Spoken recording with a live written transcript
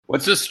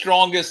What's the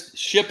strongest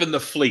ship in the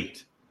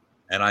fleet?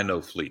 And I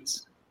know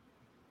fleets.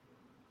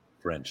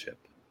 Friendship.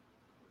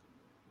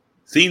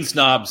 Scene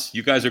snobs,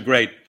 you guys are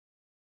great.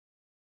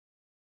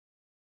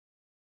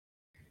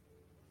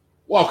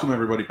 Welcome,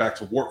 everybody, back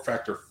to Warp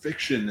Factor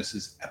Fiction. This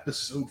is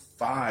episode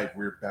 5.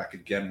 We're back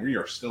again. We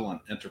are still on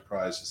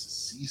Enterprise. This is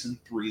season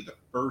 3, the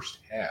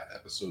first half,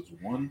 episodes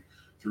 1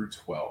 through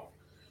 12.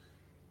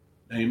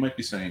 Now, you might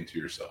be saying to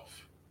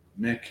yourself,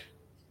 Mick,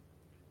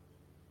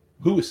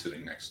 who is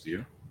sitting next to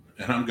you?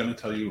 And I'm going to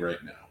tell you right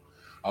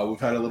now. We've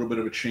had a little bit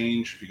of a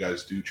change. If you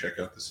guys do check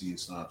out the Scene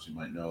Snobs, you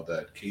might know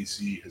that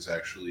Casey has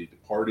actually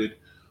departed.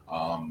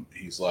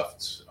 He's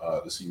left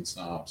the Scene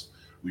Snobs.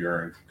 We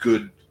are in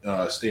good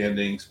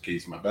standings.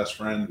 Casey's my best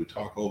friend. We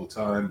talk all the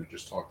time. We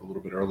just talked a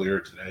little bit earlier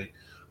today,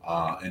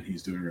 and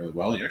he's doing really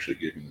well. He actually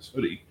gave me this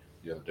hoodie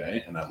the other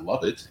day, and I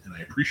love it, and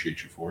I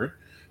appreciate you for it.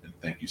 And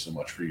thank you so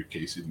much for your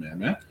Casey the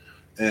Man.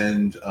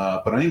 And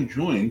but I am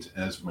joined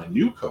as my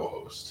new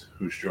co-host,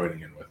 who's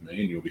joining in with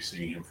me, and you'll be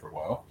seeing him for a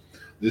while.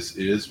 This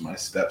is my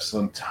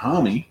stepson,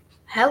 Tommy.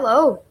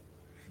 Hello.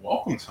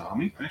 Welcome,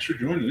 Tommy. Thanks for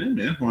joining in,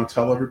 man. Want to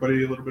tell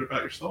everybody a little bit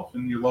about yourself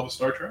and your love of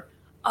Star Trek?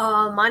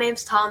 My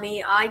name's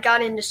Tommy. I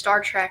got into Star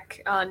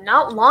Trek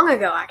not long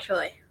ago,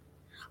 actually.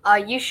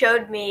 You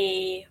showed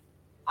me.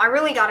 I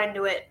really got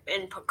into it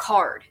in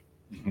Picard.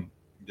 Mm-hmm.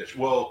 Yes.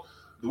 Well,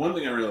 the one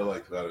thing I really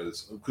liked about it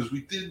is because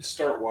we did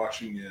start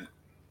watching it.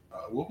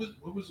 What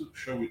was the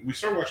show? We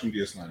started watching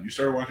DS9. You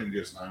started watching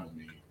DS9 with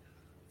me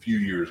a few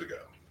years ago.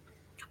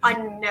 I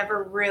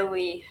never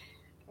really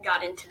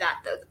got into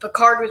that, though.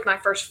 Picard was my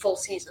first full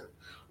season.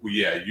 Well,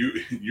 yeah,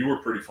 you were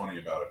pretty funny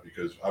about it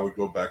because I would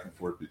go back and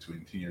forth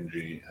between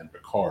TNG and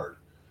Picard,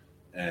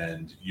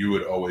 and you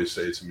would always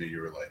say to me,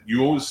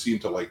 you always seem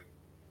to like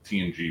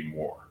TNG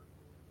more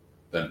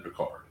than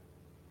Picard.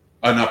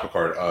 Not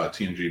Picard,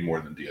 TNG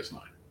more than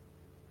DS9.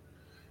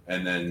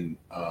 And then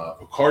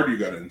Picard you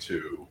got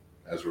into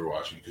as we were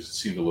watching because it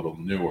seemed a little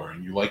newer,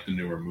 and you like the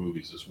newer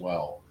movies as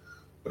well.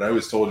 But I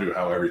always told you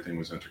how everything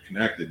was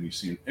interconnected, and you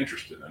seemed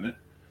interested in it.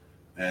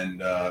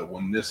 And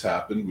when this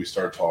happened, we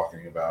started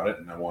talking about it,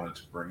 and I wanted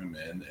to bring him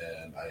in,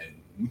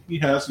 and he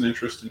has an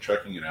interest in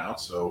checking it out,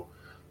 so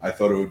I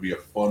thought it would be a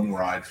fun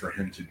ride for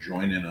him to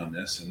join in on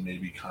this and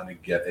maybe kind of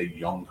get a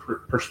young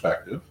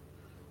perspective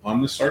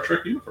on the Star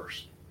Trek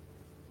universe.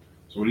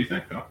 So what do you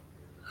think, Phil?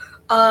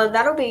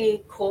 That'll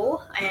be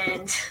cool,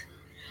 and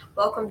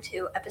welcome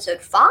to episode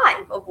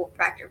 5 of Warp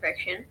Factor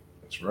Fiction.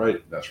 That's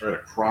right, a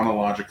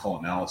chronological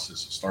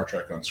analysis of Star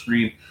Trek on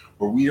screen,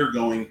 where we are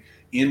going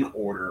in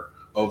order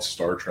of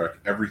Star Trek,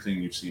 everything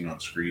you've seen on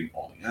screen,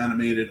 all the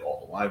animated,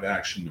 all the live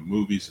action, the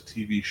movies, the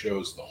TV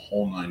shows, the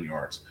whole 9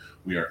 yards.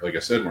 We are, like I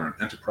said, we're in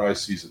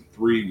Enterprise Season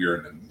 3. We are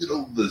in the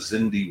middle of the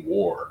Xindi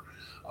War.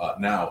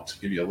 Now, to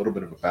give you a little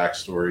bit of a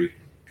backstory,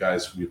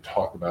 guys, we've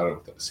talked about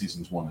it with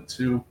Seasons 1 and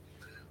 2.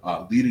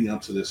 Leading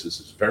up to this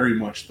is very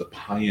much the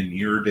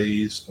pioneer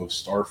days of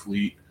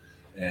Starfleet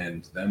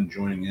and them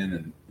joining in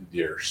and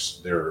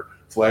their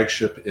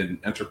flagship in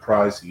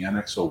Enterprise, the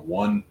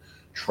NX-01,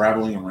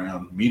 traveling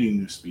around, meeting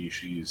new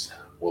species.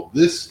 Well,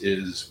 this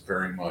is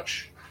very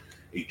much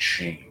a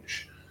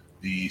change.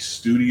 The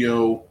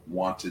studio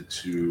wanted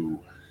to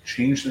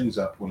change things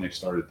up when they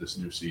started this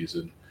new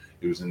season.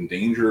 It was in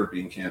danger of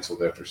being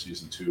canceled after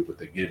season 2, but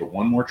they gave it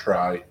one more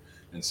try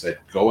and said,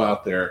 go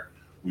out there.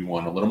 We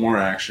want a little more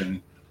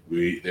action.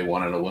 They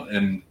wanted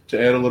and to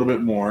add a little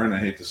bit more, and I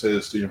hate to say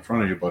this to you in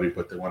front of you, buddy,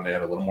 but they wanted to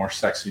add a little more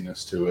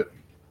sexiness to it.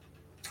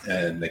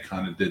 And they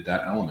kind of did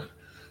that element.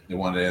 They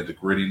wanted to add the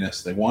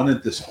grittiness. They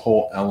wanted this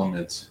whole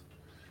element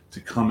to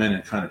come in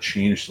and kind of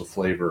change the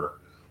flavor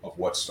of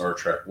what Star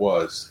Trek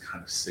was, to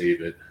kind of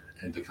save it,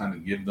 and to kind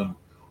of give them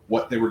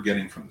what they were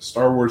getting from the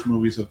Star Wars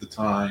movies of the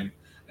time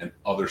and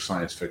other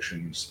science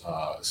fiction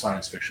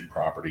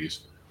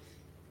properties.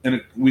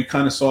 And we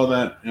kind of saw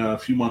that a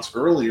few months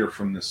earlier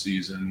from this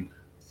season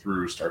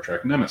through Star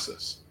Trek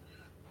Nemesis.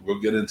 We'll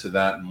get into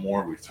that and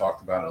more. We've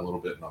talked about it a little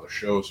bit in other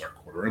shows, our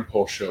Quarter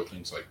Impulse show,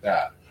 things like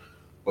that.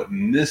 But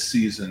in this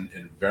season,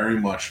 it very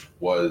much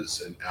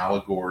was an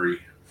allegory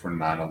for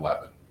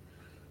 9/11.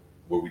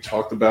 What we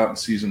talked about in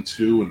season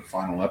 2 and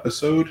final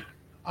episode,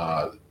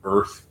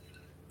 Earth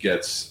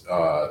has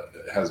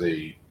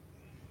a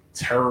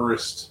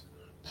terrorist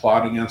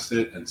plot against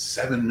it, and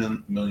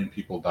 7 million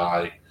people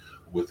die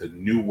with a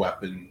new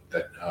weapon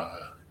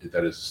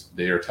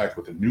they are attacked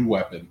with a new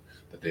weapon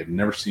that they have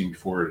never seen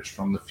before. It is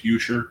from the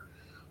future.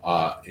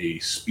 A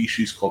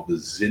species called the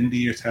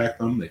Xindi attack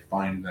them. They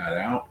find that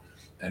out.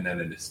 And then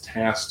it is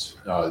tasked,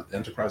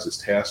 Enterprise is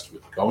tasked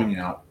with going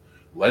out,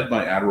 led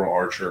by Admiral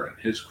Archer and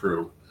his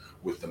crew,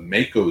 with the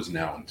Makos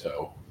now in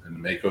tow. And the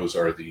Makos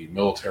are the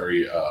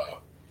military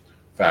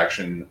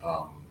faction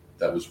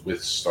that was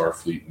with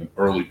Starfleet in the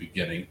early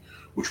beginning,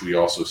 which we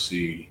also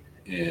see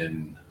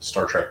in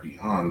Star Trek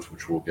Beyond,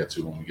 which we'll get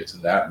to when we get to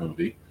that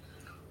movie.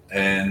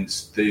 And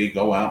they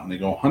go out and they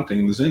go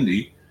hunting the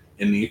Xindi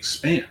in the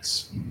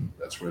Expanse.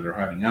 That's where they're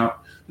hiding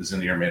out. The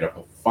Xindi are made up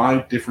of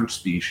 5 different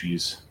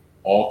species,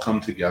 all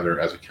come together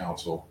as a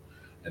council,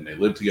 and they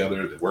live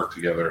together, they work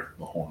together,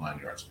 the whole 9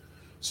 yards.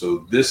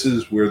 So this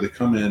is where they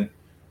come in,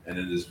 and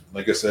it is,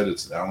 like I said,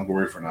 it's an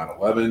allegory for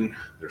 9/11.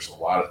 There's a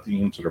lot of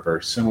themes that are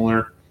very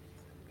similar.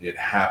 It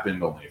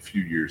happened only a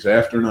few years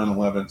after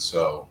 9/11,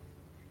 so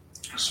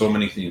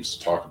many themes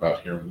to talk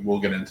about here, and we'll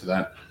get into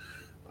that.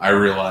 I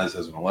realize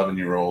as an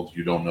 11-year-old,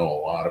 you don't know a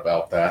lot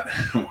about that.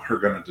 We're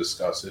going to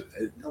discuss it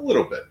a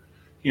little bit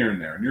here and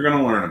there, and you're going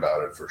to learn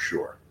about it for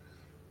sure.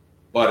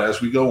 But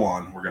as we go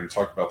on, we're going to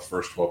talk about the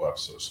first 12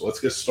 episodes. So let's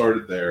get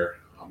started there.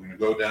 I'm going to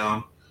go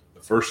down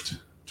the first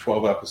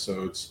 12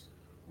 episodes.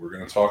 We're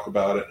going to talk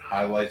about it,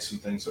 highlight some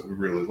things that we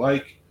really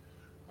like,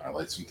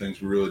 highlight some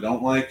things we really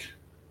don't like,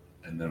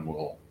 and then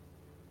we'll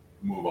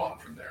move on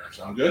from there.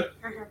 Sound good?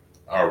 Mm-hmm.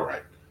 All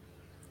right.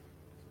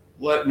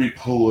 Let me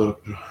pull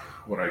up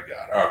what I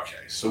got.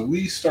 Okay, so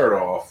we start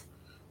off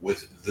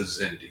with The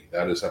Xindi.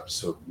 That is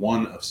episode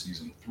 1 of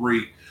season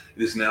 3.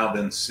 It has now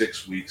been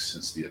 6 weeks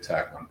since the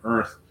attack on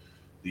Earth.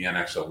 The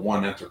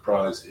NX-01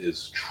 Enterprise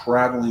is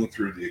traveling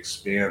through the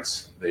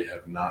expanse. They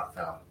have not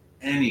found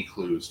any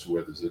clues to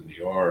where the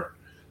Xindi are.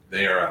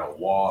 They are at a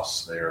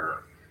loss.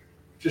 They're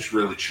just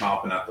really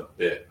chomping at the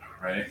bit,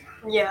 right?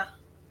 Yeah.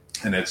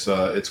 And it's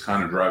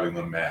kind of driving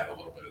them mad a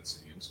little bit, it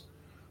seems.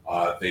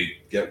 They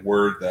get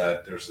word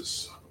that there's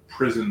this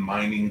prison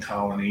mining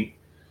colony,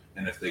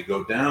 and if they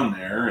go down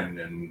there,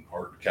 and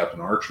Captain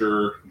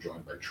Archer,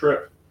 joined by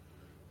Trip,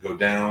 go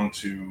down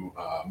to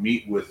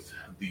meet with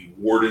the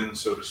warden,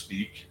 so to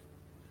speak,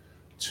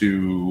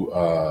 trying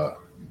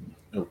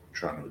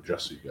to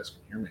adjust so you guys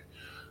can hear me.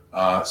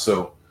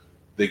 So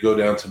they go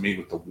down to meet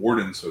with the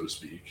warden, so to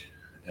speak,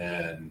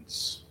 and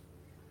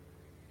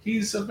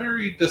he's a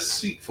very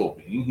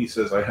deceitful being. He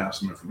says, I have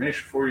some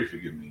information for you if you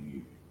give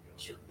me a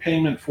certain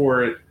payment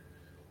for it.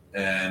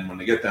 And when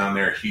they get down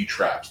there, he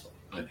traps them,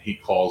 and he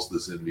calls the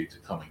Xindi to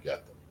come and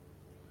get them.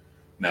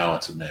 Now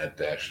it's a mad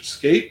dash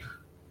escape.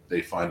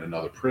 They find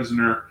another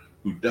prisoner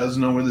who does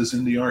know where the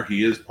Xindi are.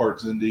 He is part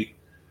Xindi.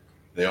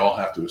 They all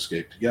have to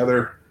escape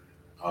together.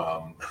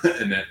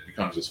 And it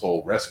becomes this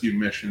whole rescue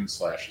mission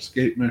 /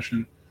 escape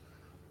mission.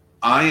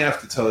 I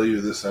have to tell you,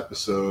 this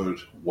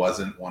episode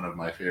wasn't one of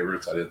my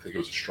favorites. I didn't think it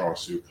was a strong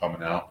suit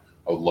coming out.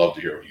 I would love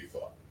to hear what you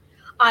thought.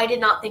 I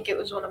did not think it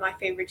was one of my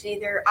favorites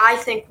either. I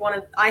think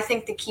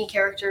the key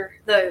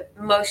character, the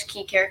most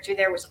key character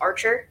there was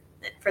Archer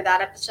for that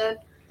episode.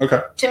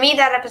 Okay. To me,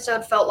 that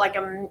episode felt like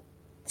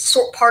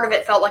part of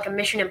it felt like a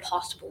Mission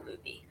Impossible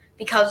movie,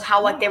 because how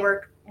like they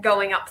were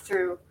going up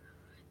through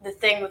the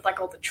thing with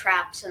like all the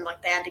traps and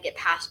like they had to get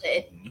past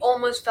it. It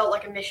almost felt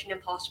like a Mission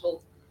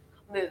Impossible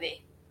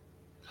movie.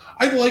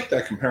 I like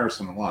that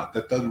comparison a lot.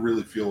 That doesn't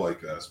really feel like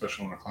that,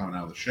 especially when they're climbing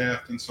out of the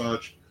shaft and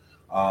such.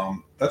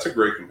 That's a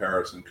great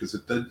comparison, because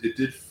it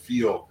did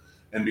feel,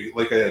 and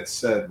like I had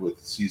said with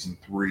season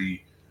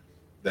 3,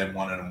 they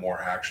wanted a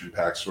more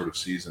action-packed sort of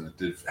season. It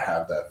did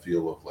have that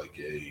feel of like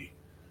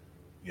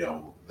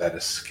that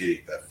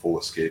escape, that full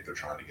escape. They're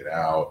trying to get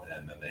out,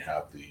 and then they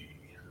have the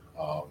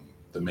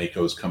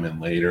Makos come in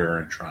later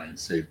and try and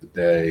save the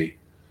day.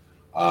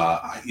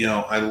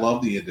 I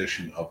love the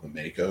addition of the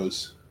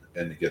Makos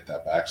and to get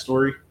that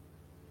backstory,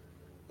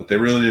 but they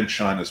really didn't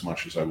shine as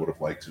much as I would have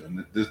liked to.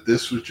 And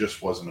this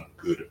wasn't a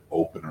good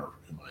opener,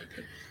 in my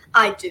opinion.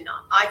 I do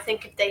not. I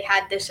think if they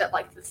had this at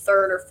like the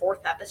 3rd or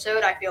 4th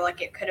episode, I feel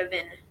like it could have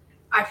been.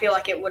 I feel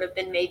like it would have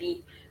been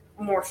maybe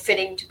more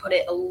fitting to put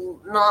it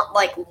not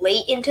like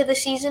late into the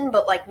season,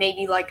 but like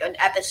maybe like an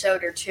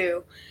episode or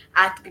 2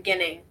 at the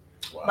beginning.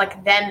 Wow.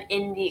 Like them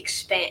in the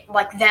expanse,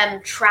 like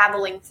them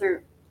traveling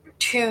through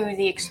to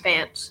the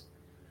expanse.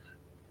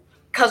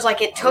 Because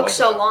like it took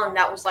so long,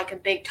 that was like a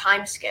big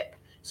time skip.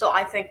 So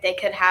I think they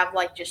could have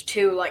like just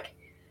 2, like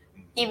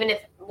even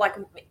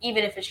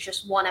if it's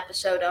just 1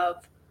 episode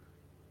of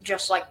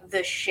just like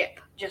the ship,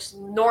 just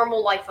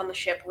normal life on the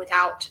ship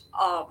without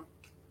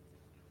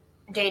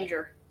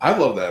danger. I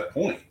love that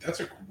point. That's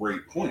a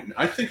great point.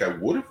 I think I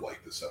would have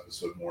liked this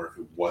episode more if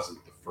it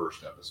wasn't the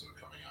first episode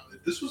coming out.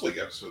 If this was like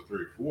episode 3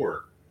 or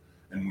 4,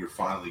 and we're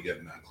finally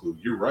getting that clue.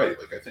 You're right.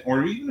 Like I think,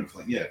 or even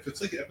if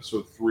it's like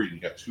episode 3 and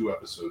you got 2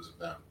 episodes of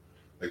them,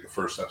 like the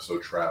first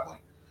episode traveling,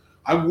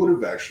 I would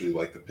have actually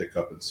liked to pick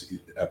up and see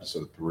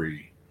episode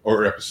 3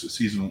 or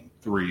season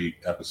 3,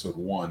 episode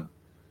 1.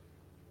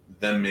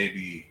 Then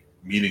maybe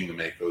meeting the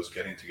Makos,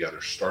 getting together,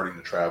 starting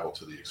to travel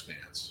to the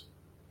expanse.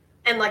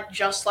 And like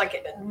just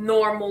like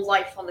normal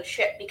life on the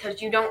ship,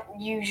 because you don't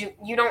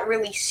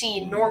really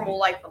see normal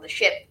life on the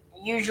ship.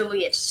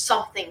 Usually it's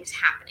something's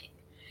happening.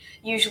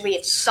 Usually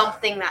it's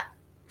something that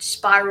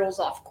spirals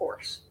off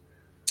course.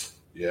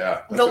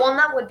 Yeah. The one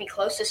that would be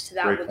closest to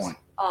that was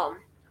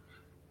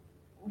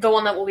the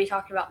one that we'll be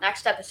talking about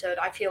next episode.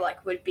 I feel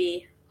like would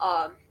be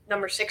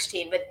number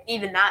 16, but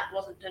even that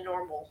wasn't the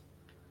normal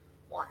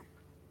one.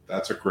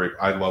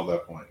 I love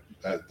that point.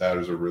 That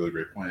is a really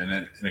great point, and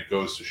it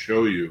goes to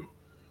show you,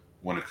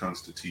 when it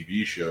comes to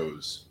TV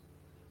shows,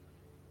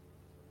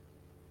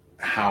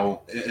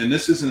 how, and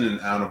this isn't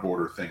an out of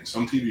order thing.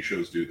 Some TV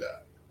shows do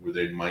that, where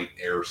they might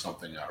air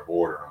something out of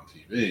order on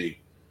TV,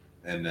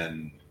 and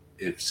then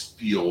it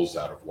feels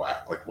out of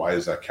whack. Like, why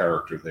is that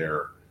character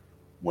there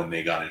when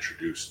they got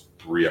introduced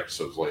 3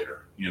 episodes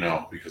later?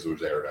 because it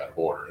was aired out of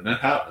order. And that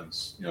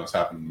happens. It's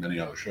happened in many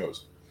other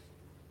shows.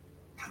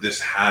 This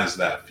has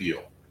that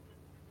feel.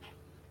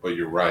 But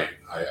you're right.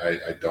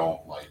 I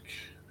don't like...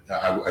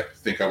 I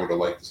think I would have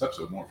liked this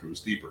episode more if it was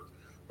deeper.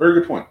 Very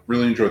good point.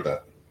 Really enjoyed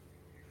that.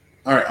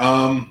 All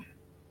right.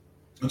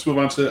 Let's move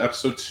on to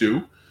episode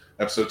 2.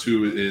 Episode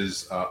 2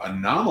 is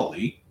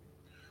Anomaly.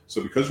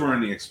 So because we're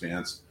in the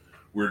Expanse,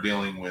 we're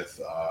dealing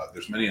with...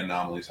 there's many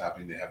anomalies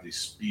happening. They have these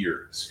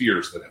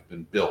spheres that have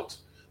been built.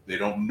 They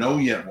don't know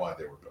yet why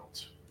they were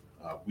built.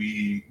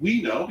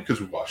 We know because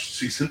we watched the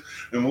season,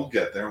 and we'll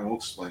get there, and we'll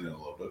explain it a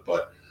little bit.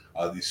 But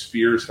these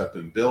spheres have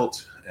been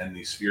built, and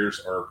these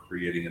spheres are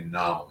creating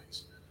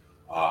anomalies.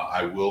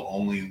 I will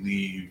only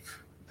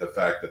leave the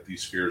fact that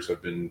these spheres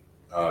have been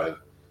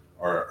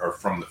are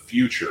from the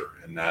future,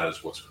 and that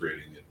is what's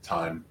creating the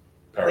time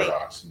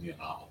paradox and the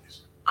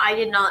anomalies. I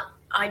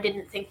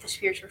didn't think the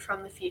spheres were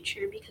from the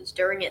future because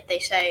during it they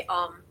say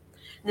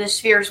the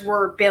spheres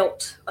were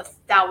built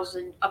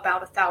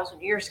about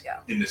 1,000 years ago.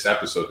 In this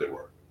episode, they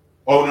were.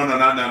 Oh no,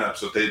 not in that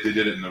episode. They did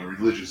it in the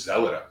religious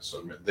zealot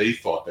episode. They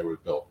thought they were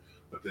built,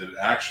 but they're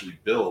actually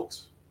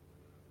built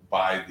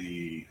by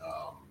the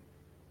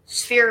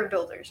sphere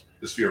builders.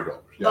 The sphere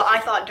builders. Yes. But I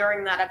thought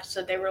during that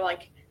episode they were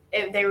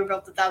they were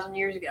built 1,000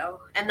 years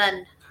ago, and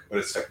then. But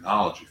it's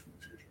technology from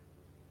the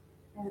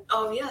future.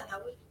 Oh yeah,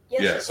 that would.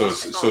 Yes, yeah,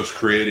 so it's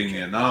creating the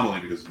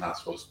anomaly because it's not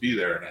supposed to be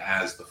there, and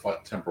as the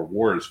Temporal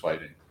War is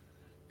fighting,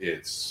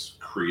 it's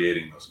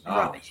creating those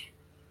anomalies. Right.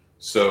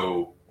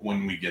 So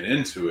when we get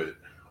into it,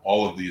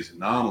 all of these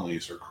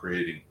anomalies are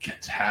creating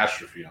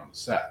catastrophe on the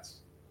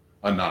sets.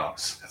 Not on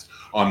the sets,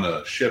 on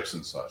the ships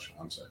and such.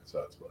 I'm saying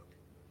sets, but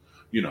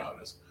you know how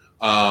it is.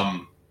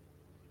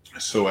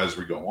 So as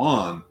we go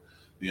on,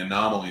 the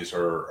anomalies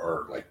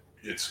are like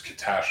it's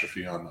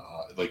catastrophe on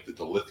like the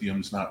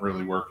dilithium's not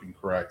really working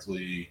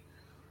correctly,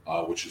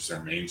 which is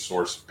their main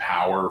source of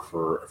power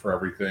for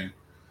everything.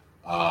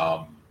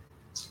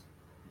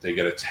 They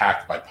get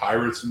attacked by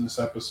pirates in this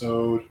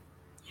episode.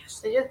 Yes,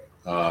 they do.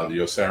 The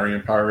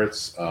Osarian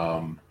pirates.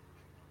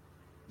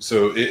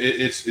 So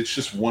it's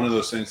just one of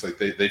those things. Like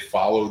they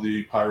follow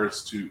the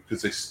pirates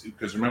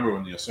because remember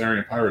when the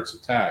Osarian pirates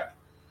attack,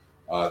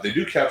 they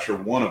do capture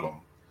one of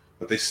them,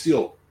 but they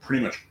steal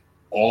pretty much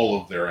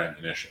all of their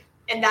ammunition.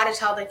 And that is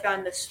how they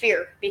found the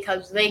sphere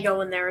because they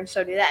go in there and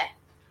so do they.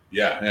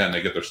 Yeah, and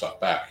they get their stuff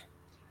back,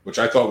 which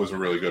I thought was a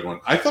really good one.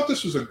 I thought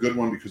this was a good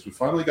one because we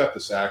finally got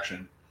this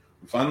action.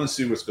 We finally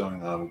see what's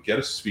going on. We get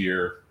a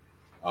sphere.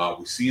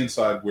 We see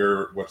inside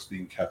what's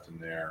being kept in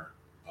there.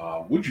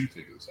 What did you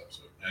think of this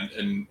episode?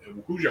 And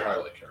who's your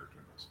highlight character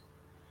in this?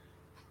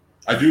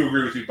 I do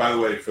agree with you. By the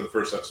way, for the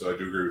first episode, I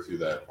do agree with you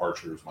that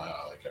Archer is my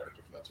highlight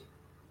character for that too.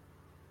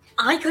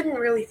 I couldn't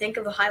really think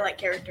of a highlight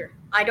character.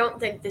 I don't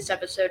think this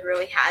episode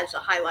really has a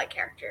highlight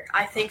character.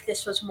 I think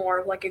this was more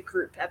of like a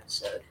group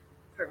episode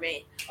for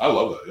me. I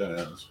love that.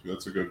 Yeah,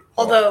 that's a good.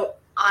 Although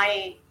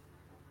I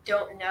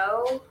don't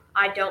know.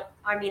 I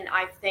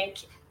think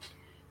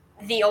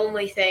the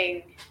only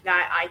thing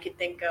that I could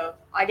think of,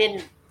 I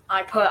don't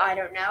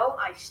know.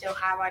 I still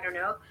have, I don't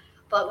know.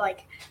 But,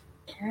 like,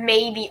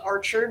 maybe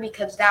Archer,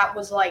 because that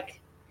was, like,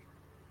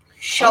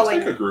 showing...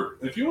 I'll take a group.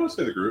 If you want to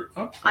say the group,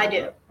 I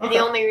do. Okay. The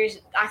only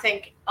reason, I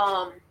think,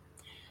 I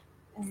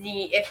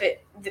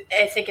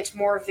think it's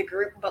more of the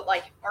group, but,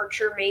 like,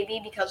 Archer maybe,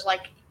 because,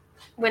 like,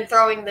 when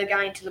throwing the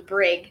guy into the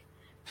brig,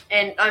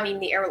 and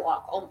the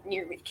airlock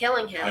nearly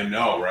killing him. I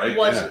know, right?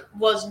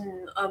 Was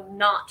a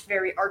not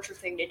very Archer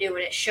thing to do,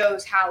 and it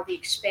shows how the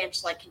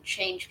Expanse can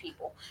change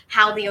people.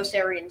 How the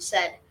Osarian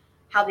said,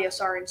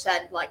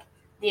 like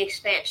the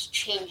Expanse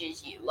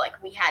changes you. Like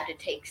we had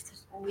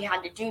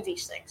to do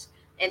these things,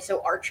 and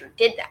so Archer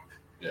did that.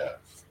 Yeah.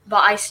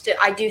 But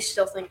I do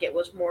still think it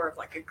was more of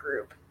like a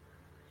group.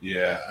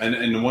 Yeah,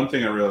 and the one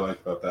thing I really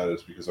like about that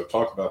is because I've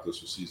talked about this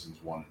with seasons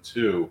 1 and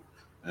 2.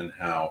 And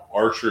how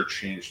Archer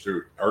changed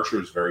through. Archer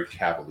was very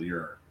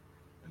cavalier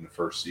in the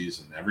first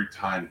season. Every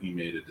time he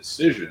made a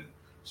decision,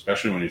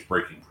 especially when he was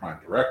breaking Prime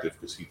Directive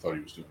because he thought he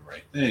was doing the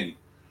right thing,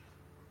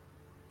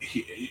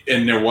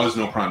 and there was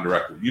no Prime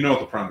Directive. You know what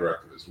the Prime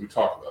Directive is. We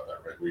talked about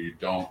that, right? Where you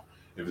don't,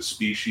 if a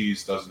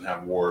species doesn't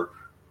have warp,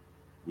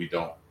 we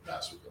don't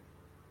mess with them.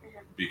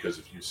 Because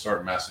if you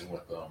start messing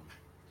with them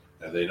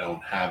and they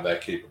don't have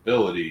that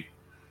capability,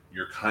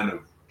 you're kind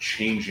of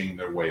changing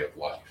their way of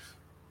life.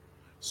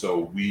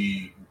 So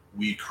we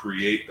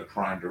create the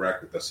Prime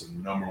Directive. That's the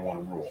number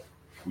one rule.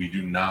 We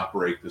do not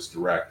break this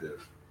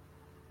directive.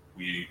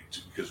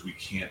 Because we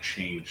can't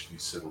change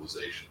these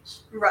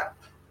civilizations. Right.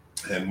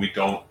 And we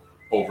don't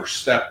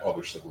overstep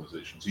other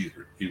civilizations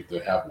either, if they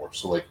have warp.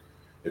 So like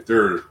if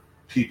there are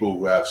people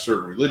who have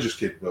certain religious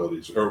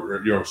capabilities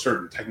or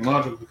certain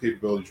technological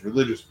capabilities,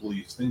 religious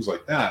beliefs, things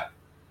like that,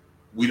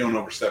 we don't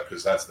overstep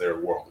because that's their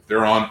world. If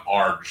they're on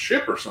our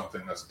ship or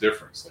something, that's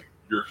different. It's like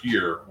you're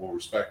here, we'll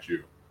respect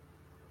you.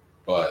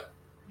 But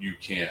you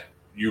can't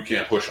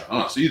push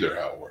on us either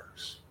how it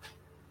works.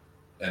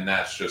 And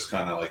that's just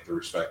kind of like the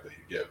respect that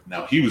you give.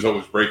 Now, he was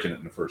always breaking it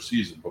in the first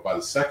season, but by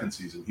the second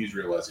season, he's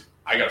realizing,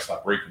 I got to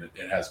stop breaking it.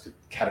 It has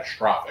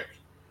catastrophic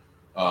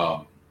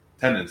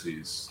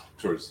tendencies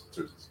towards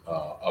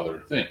other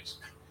things.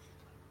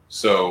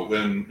 So,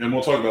 and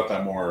we'll talk about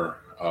that more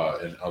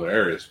in other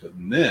areas. But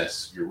in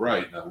this, you're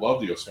right, and I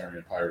love the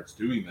Osarian pirates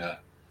doing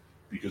that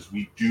because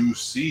we do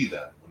see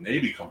them when they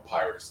become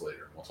pirates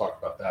later. We'll talk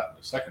about that in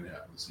the second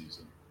half of the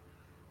season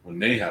when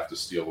they have to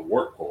steal the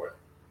warp core,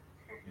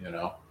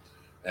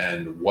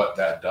 and what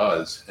that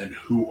does and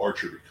who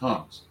Archer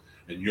becomes.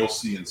 And you'll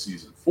see in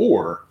season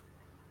 4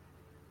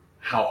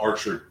 how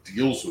Archer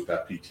deals with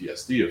that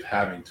PTSD of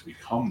having to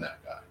become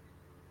that guy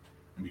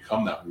and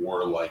become that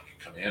warlike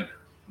commander,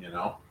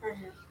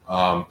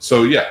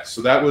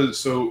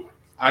 So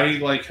I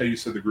like how you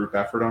said the group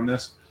effort on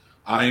this.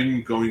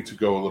 I'm going to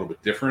go a little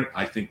bit different.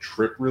 I think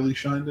Trip really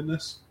shined in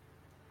this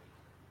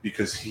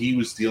because he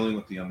was dealing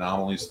with the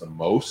anomalies the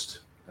most,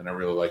 and I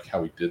really like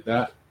how he did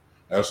that.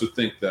 I also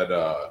think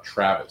that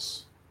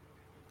Travis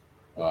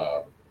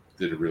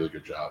did a really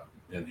good job,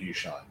 and he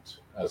shined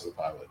as the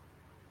pilot.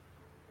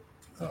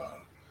 All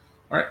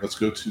right, let's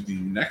go to the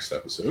next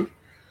episode.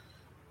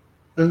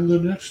 And the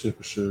next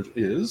episode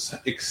is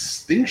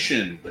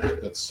Extinction.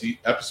 That's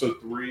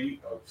episode 3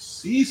 of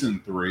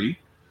season 3.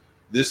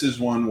 This is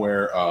one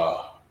where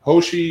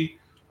Hoshi,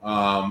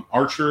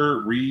 Archer,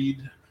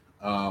 Reed,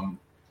 and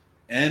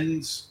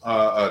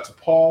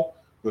T'Pol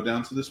go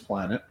down to this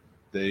planet.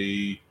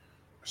 They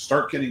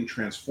start getting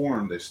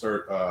transformed. They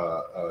start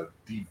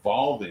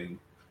devolving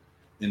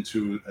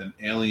into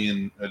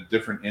a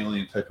different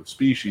alien type of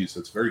species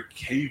that's very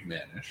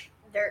cavemanish.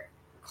 They're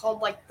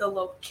called like the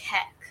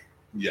Lokek.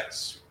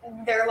 Yes.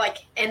 They're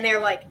like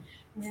the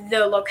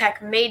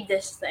Lokek made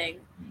this thing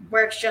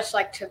where it's just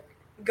like to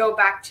go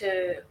back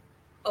to,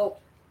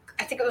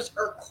 I think it was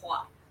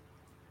Urquhart.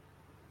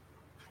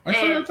 I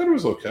thought it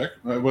was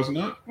Lokek. Was it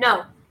not?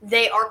 No,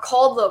 they are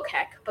called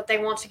Lokek, but they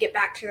want to get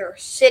back to their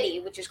city,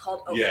 which is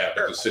called Urquhart. Yeah,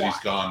 but the city's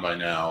gone by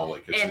now.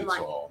 Like it's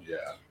all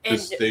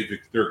because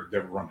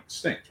they've run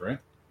extinct, right?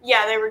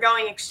 Yeah, they were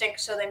going extinct,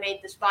 so they made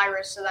this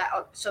virus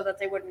so that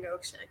they wouldn't go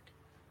extinct.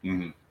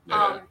 Mm-hmm.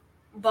 Yeah.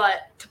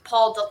 But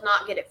T'Pol does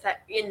not get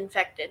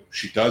infected.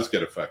 She does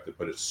get affected,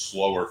 but it's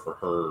slower for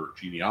her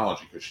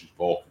genealogy because she's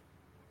Vulcan.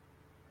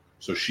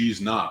 So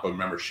she's not. But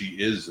remember, she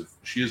is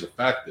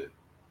affected,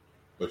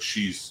 but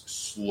she's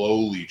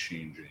slowly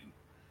changing.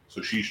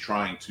 So she's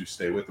trying to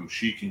stay with them.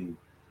 She can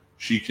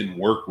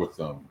work with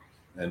them,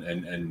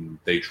 and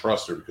they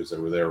trust her because they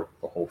were there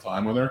the whole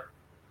time with her.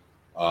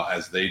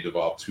 As they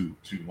develop too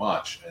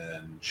much,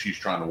 and she's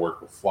trying to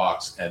work with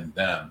Phlox and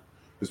them.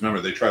 Because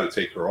remember, they try to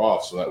take her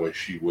off so that way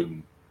she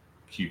wouldn't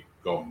keep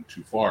going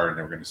too far, and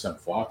they were going to send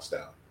Phlox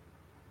down.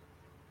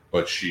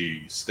 But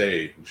she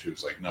stayed, and she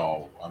was like,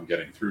 "No, I'm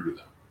getting through to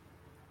them."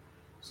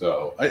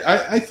 So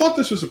I thought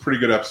this was a pretty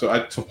good episode.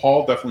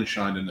 T'Pol definitely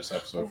shined in this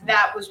episode.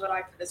 That was what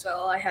I put as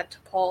well. I had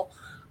T'Pol.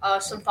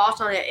 Some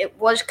thoughts on it. It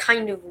was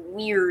kind of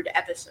weird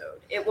episode.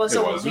 It was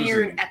a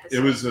weird episode.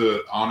 It was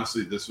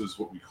honestly, this was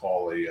what we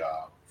call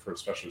for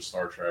especially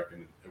Star Trek,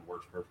 and it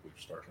works perfectly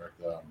for Star Trek.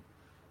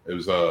 It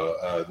was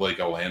like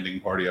a landing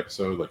party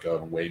episode, like a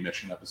away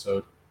mission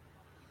episode,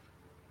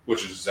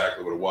 which is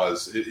exactly what it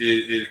was.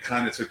 It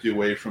kind of took you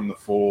away from the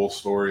full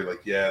story.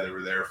 Like, yeah, they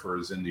were there for a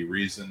Xindi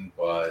reason,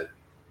 but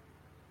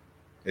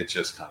it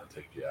just kind of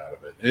took you out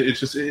of it.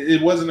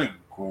 It wasn't a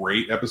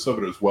great episode,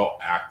 but it was well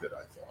acted,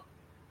 I thought.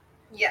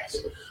 Yes.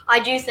 I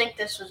do think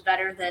this was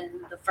better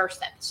than the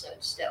first episode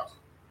still.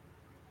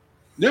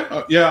 Yeah,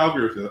 I'll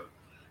agree with you.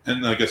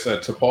 And like I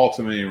said, T'Pol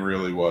to me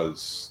really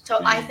was.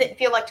 So I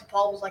feel like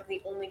T'Pol was like the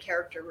only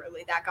character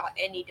really that got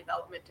any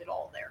development at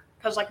all there.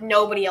 Because like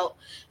nobody else.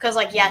 Because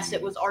like yes,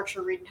 it was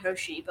Archer, Reed, and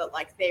Hoshi, but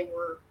like they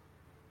were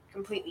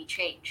completely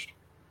changed.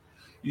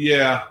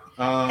 Yeah.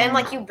 And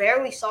like you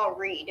barely saw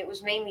Reed. It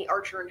was mainly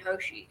Archer and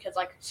Hoshi because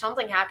like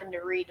something happened to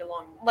Reed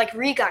like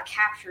Reed got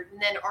captured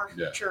and then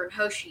Archer and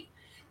Hoshi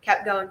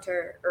kept going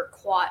to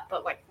Urquhart,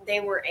 but like they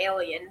were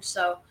aliens,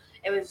 so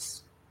it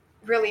was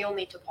really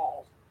only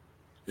T'Pol.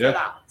 Yeah,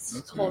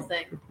 that's the whole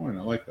thing. Good point.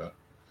 I like that.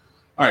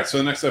 All right, so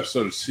the next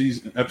episode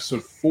is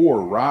episode 4,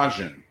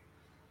 Rajan.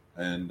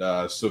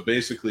 And so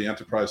basically,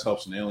 Enterprise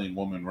helps an alien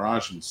woman,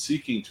 Rajan,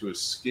 seeking to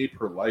escape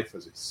her life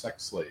as a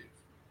sex slave.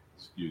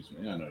 Excuse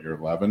me, I know you're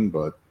 11,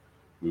 but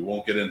we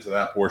won't get into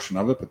that portion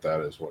of it, but that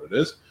is what it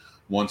is.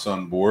 Once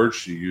on board,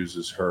 she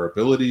uses her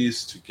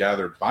abilities to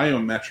gather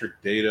biometric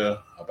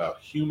data about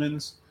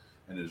humans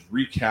and is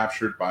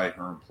recaptured by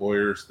her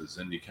employers, the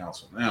Xindi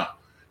Council. Now,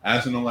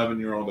 as an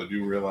 11-year-old, I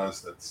do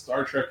realize that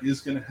Star Trek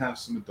is going to have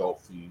some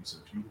adult themes.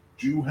 If you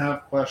do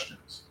have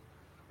questions,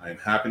 I am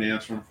happy to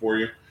answer them for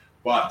you.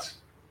 But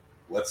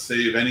let's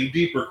save any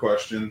deeper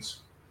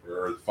questions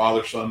for the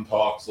father-son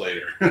talks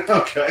later.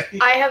 Okay?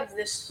 I have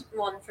this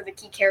one for the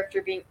key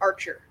character being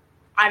Archer.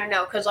 I don't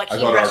know, because like I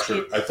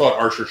thought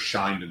Archer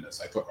shined in this.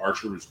 I thought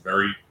Archer was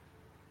very...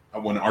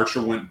 When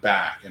Archer went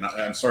back, and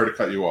I'm sorry to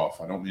cut you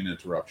off. I don't mean to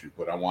interrupt you,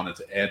 but I wanted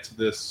to add to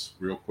this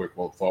real quick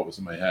while the thought was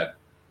in my head.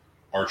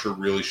 Archer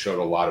really showed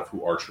a lot of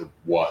who Archer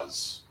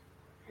was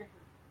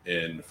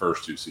in the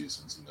first 2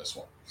 seasons in this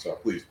one. So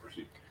please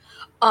proceed.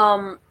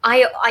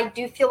 I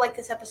do feel like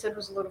this episode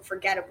was a little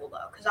forgettable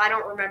though, because I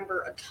don't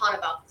remember a ton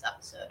about this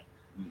episode.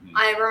 Mhm.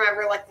 I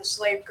remember like the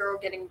slave girl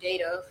getting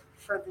data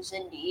for the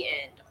Zindi,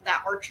 and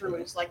that Archer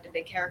was like the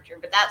big character,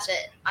 but that's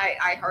it.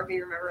 I hardly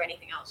remember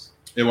anything else.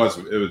 It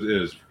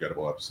is a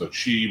forgettable episode.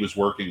 She was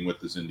working with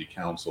the Zindi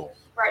Council.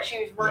 Right,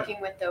 she was working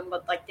with them,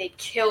 but like they'd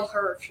kill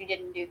her if she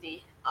didn't do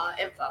the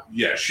info.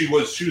 Yeah, she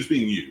was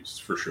being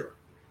used for sure.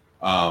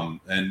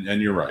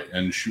 And you're right.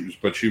 And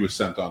she was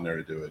sent on there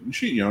to do it. And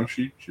she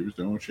was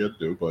doing what she had to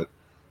do, but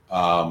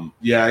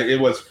yeah, it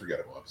was a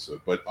forgettable episode.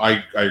 But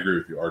I agree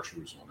with you. Archer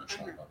was the one that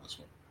shined on this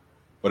one.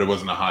 But it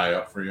wasn't a high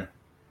up for you?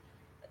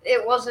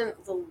 It wasn't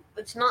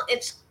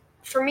it's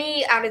for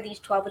me, out of these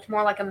 12, it's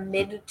more like a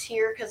mid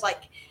tier, because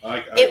like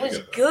it was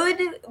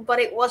good, but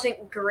it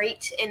wasn't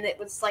great, and it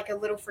was like a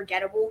little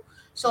forgettable.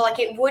 So like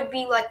it would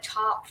be like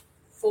top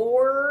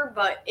 4,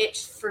 but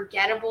it's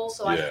forgettable.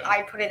 So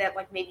I put it at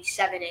like maybe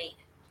 7, 8.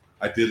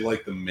 I did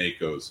like the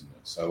Makos in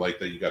this. I like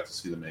that you got to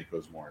see the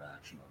Makos more in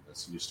action on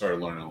this, and you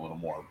started learning a little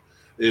more.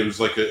 It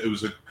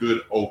was a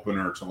good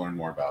opener to learn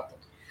more about them.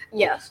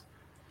 Yes.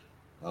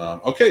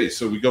 Okay,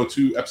 so we go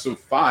to episode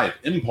 5,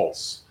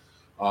 Impulse.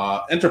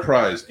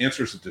 Enterprise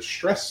answers a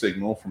distress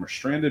signal from a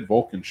stranded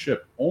Vulcan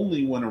ship.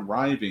 Only when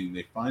arriving,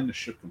 they find the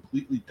ship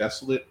completely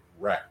desolate,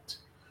 wrecked,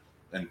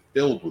 and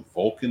filled with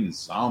Vulcan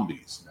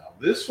zombies. Now,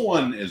 this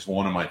one is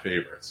one of my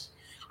favorites.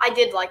 I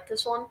did like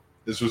this one.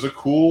 This was a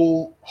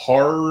cool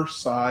horror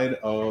side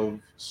of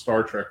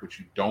Star Trek, which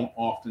you don't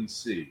often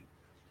see.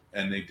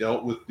 And they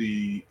dealt with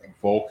the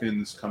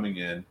Vulcans coming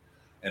in,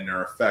 and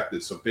they're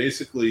affected. So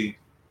basically,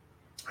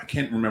 I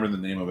can't remember the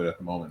name of it at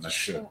the moment. I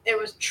should. It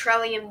was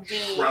Trellium D.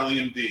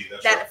 Trellium D.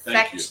 That's that right.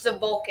 affects the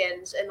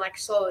Vulcans and like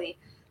slowly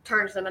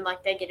turns them, and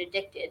like they get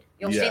addicted.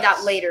 You'll see Yes.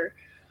 that later.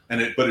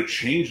 But it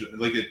changed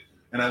it.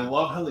 And I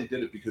love how they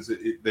did it, because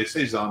they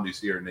say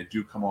zombies here, and they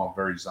do come off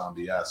very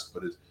zombie-esque,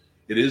 but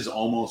it is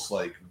almost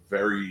like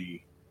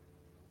very,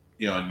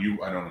 and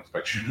I don't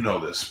expect you to know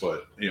this,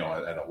 but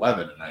at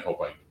 11, and I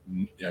hope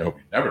you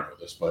never know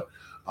this, but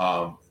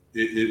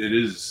it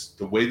is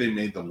the way they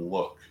made them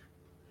look.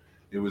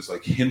 It was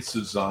like hints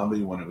of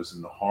zombie when it was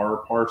in the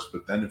horror parts,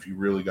 but then if you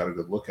really got a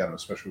good look at them,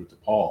 especially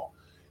with DePaul,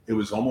 it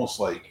was almost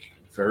like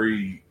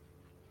very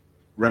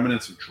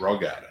remnants of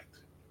drug addict.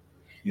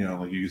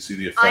 Like you can see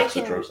the effects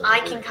of drugs. I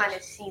can kind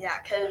of see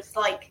that, because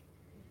like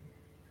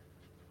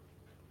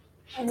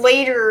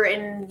later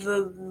in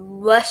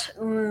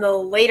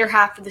the later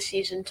half of the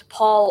season,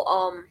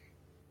 DePaul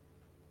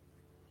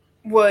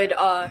would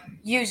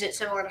use it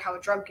similar to how a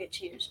drug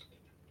gets used.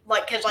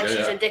 Like, because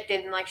she's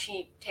addicted, and like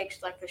she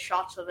takes like the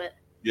shots of it.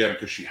 Yeah,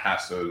 because she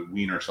has to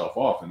wean herself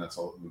off, and that's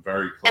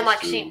very close. And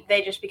like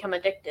they just become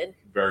addicted.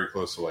 Very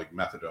close to like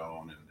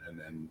methadone,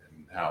 and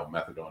how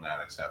meth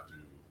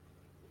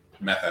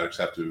addicts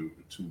have to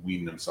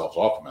wean themselves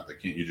off of meth.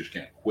 You just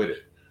can't quit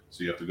it.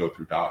 So you have to go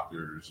through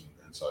doctors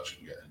and such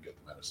and get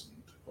the medicine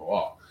to go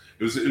off.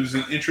 It was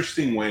an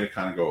interesting way to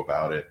kind of go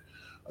about it.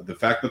 The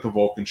fact that the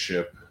Vulcan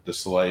ship, the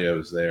Saleya,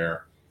 is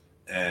there,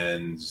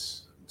 and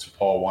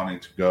T'Pol wanting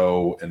to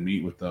go and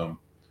meet with them,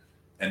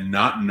 and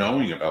not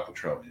knowing about the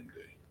Trellium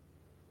D,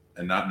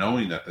 and not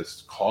knowing that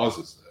this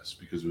causes this,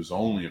 because it was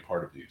only a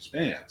part of the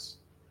Expanse,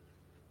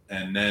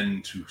 and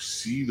then to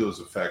see those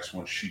effects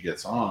once she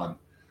gets on,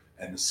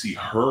 and to see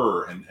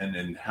her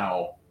and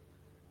how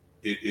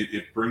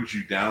it brings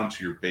you down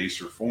to your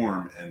baser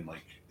form, and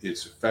like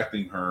it's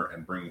affecting her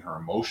and bringing her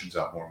emotions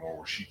out more and more,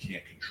 where she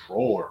can't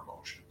control her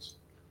emotions.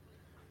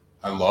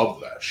 I love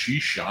that. She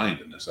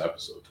shined in this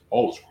episode.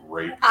 T'Pol was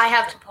great. I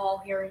have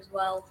T'Pol here as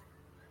well.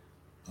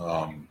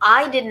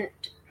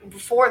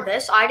 Before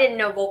this, I didn't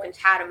know Vulcans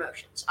had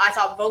emotions. I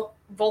thought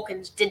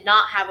Vulcans did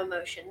not have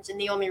emotions, and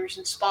the only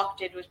reason Spock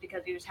did was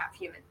because he was half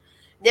human.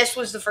 This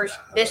was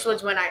this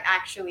was when I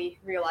actually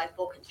realized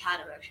Vulcans had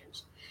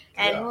emotions.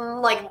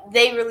 And like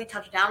they really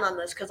touched down on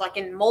this, because like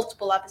in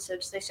multiple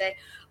episodes they say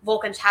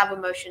Vulcans have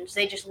emotions.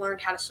 They just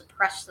learned how to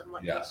suppress them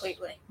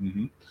completely.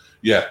 Mm-hmm.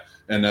 Yeah,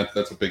 and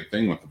that's a big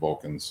thing with the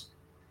Vulcans,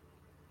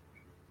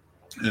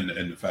 and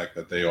the fact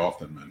that they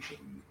often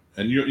mention,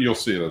 and you'll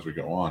see it as we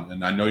go on.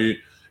 And I know you,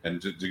 and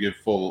to give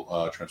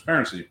full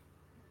transparency,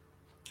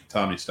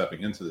 Tommy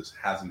stepping into this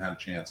hasn't had a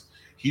chance.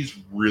 He's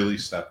really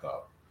stepped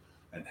up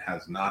and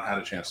has not had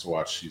a chance to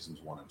watch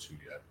seasons 1 and 2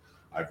 yet.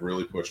 I've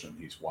really pushed him.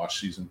 He's watched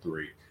season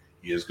 3.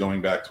 He is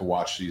going back to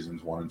watch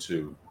seasons 1 and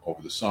 2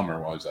 over the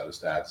summer while he's at his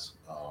dad's.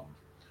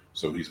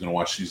 So he's going to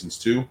watch seasons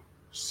 3,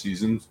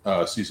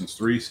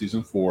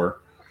 season 4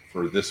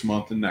 for this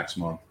month and next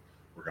month.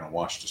 We're going to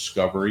watch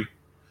Discovery.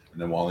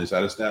 And then while he's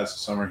at his dad's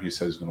this summer, he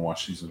says he's going to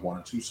watch seasons 1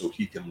 and 2 so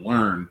he can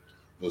learn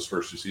those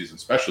first 2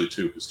 seasons, especially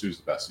 2, because 2 is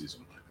the best season,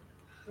 in my opinion.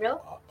 Really?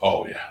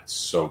 Oh, yeah. It's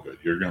so good.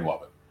 You're going to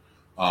love it.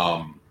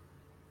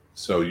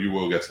 So you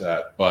will get to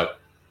that. But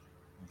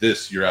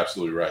this, you're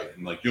absolutely right.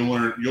 And like you'll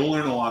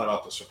learn a lot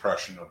about the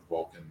suppression of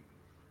Vulcan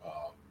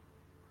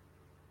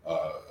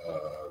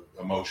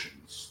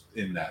emotions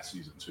in that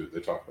season 2. They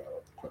talk about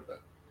it quite a bit.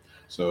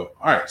 So,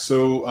 all right.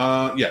 So,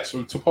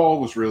 so T'Pol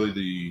was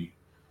really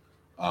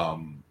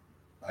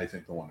I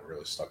think the one that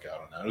really stuck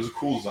out on that. It was a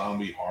cool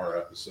zombie horror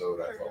episode.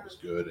 I thought was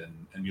good,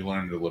 and you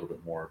learned a little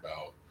bit more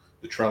about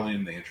the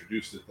Trellium. They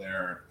introduced it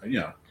there.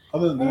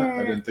 Other than that,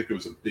 I didn't think it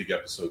was a big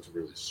episode to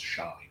really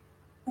shine.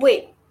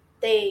 Wait,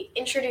 they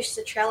introduced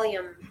the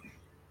Trellium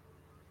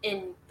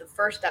in the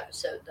first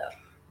episode, though.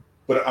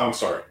 But I'm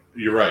sorry,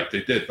 you're right,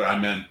 they did. But I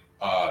meant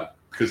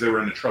because they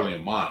were in the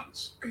Trellium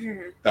mines.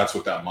 That's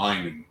what that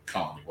mining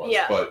colony was.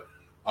 Yeah. But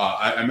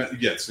I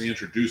meant, yes, they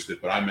introduced it,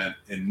 but I meant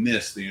in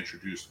this they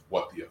introduced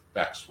what the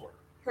effects were,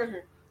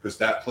 because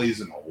that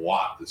plays in a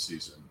lot this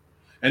season,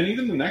 and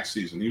even the next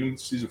season, even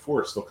season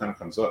 4, it still kind of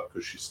comes up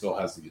because she still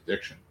has the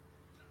addiction.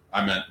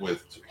 I meant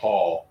with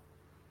T'Pol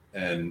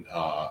and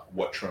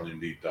what Trillium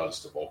D does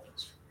to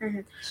Vulcans.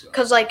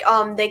 Because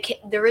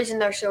the reason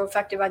they're so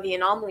affected by the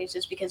anomalies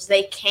is because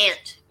they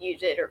can't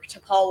use it, or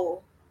T'Pol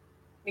will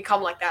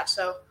become like that.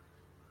 So,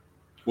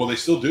 well, they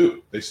still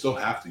do. They still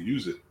have to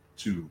use it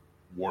to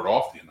ward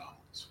off the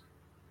anomalies,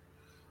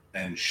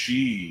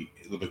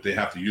 but they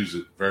have to use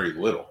it very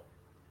little,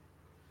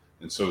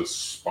 and so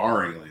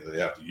sparingly they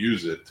have to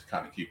use it to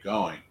kind of keep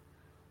going.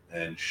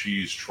 And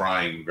she's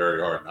trying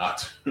very hard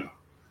not to.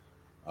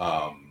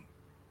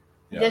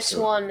 This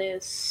one.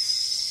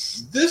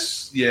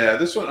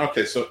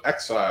 Okay, so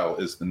Exile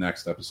is the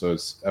next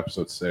episode,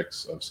 episode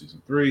 6 of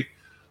season 3.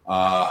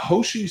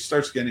 Hoshi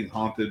starts getting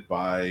haunted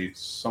by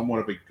somewhat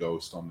of a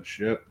ghost on the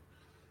ship,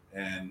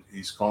 and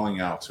he's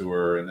calling out to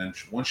her. And then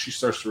once she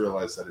starts to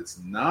realize that it's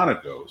not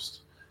a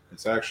ghost,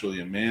 it's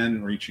actually a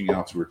man reaching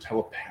out to her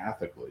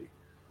telepathically,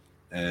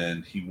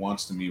 and he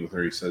wants to meet with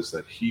her. He says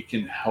that he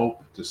can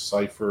help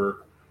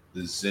decipher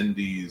the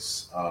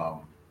Xindi's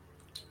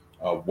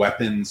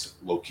weapons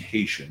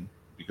location,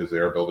 because they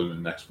are building the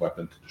next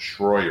weapon to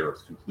destroy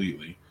Earth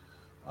completely.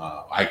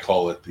 I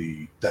call it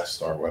the Death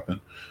Star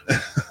weapon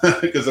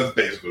because that's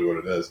basically what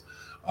it is.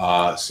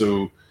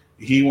 So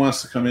he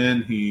wants to come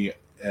in. He's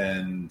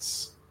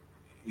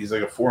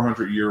like a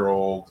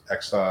 400-year-old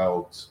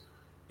exiled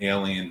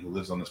alien who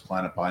lives on this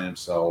planet by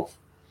himself.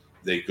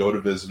 They go to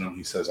visit him.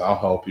 He says, "I'll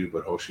help you,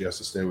 but Hoshi has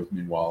to stay with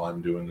me while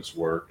I'm doing this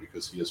work,"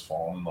 because he has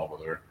fallen in love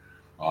with her.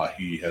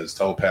 He has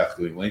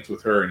telepathically linked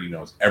with her, and he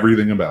knows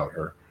everything about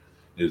her.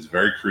 It is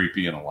very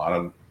creepy in a lot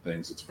of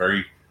things.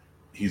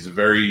 He's a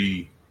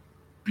very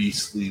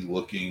beastly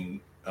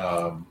looking.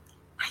 I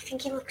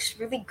think he looks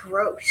really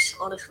gross,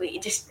 honestly.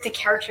 Just the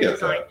character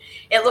design.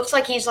 It looks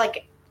like he's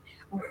like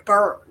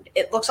burned.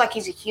 It looks like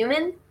he's a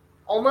human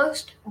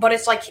almost, but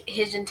it's like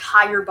his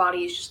entire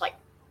body is just like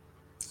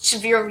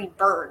severely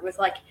burned with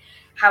like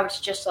how it's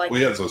just like. Well,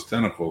 he has those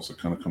tentacles that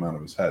kind of come out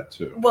of his head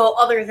too. Well,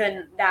 other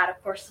than that,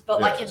 of course,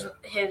 but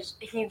his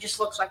he just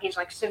looks like he's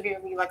like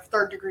severely like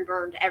 3rd degree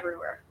burned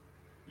everywhere.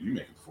 You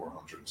make it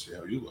 400 and see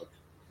how you look.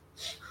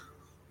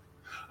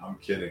 I'm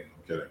kidding.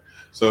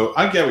 So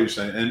I get what you're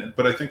saying,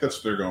 but I think that's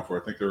what they're going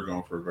for. I think they were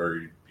going for a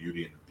very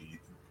Beauty and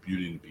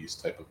the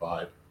Beast type of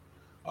vibe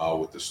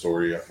with the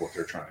story of what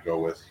they're trying to go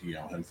with.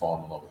 Him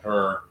falling in love with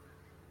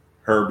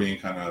her being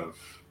kind of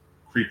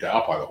creeped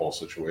out by the whole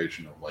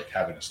situation of like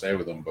having to stay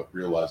with him, but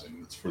realizing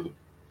it's for the.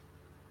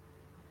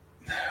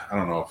 I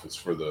don't know if it's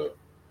for the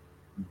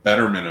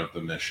betterment of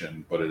the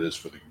mission, but it is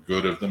for the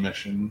good of the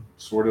mission,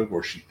 sort of,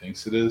 or she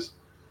thinks it is.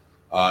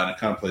 And it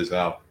kind of plays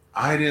out.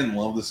 I didn't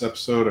love this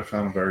episode. I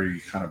found it very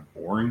kind of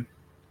boring.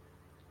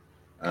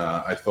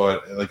 I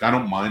thought, I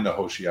don't mind a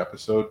Hoshi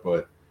episode,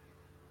 but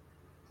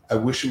I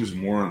wish it was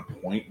more on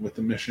point with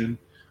the mission.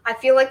 I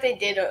feel like they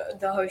did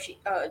the Hoshi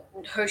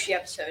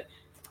episode.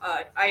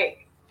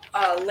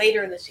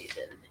 Later in the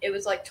season. It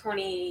was like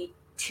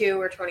 22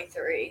 or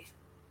 23.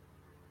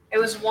 It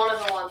was one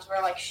of the ones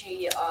where like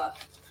she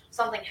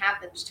something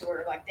happens to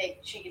her, like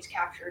she gets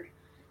captured.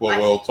 Well,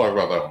 we'll talk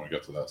about that when we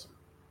get to that.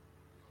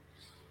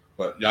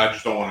 But yeah, I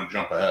just don't want to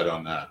jump ahead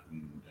on that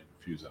and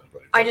confuse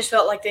anybody. I just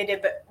felt like they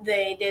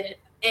did,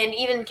 and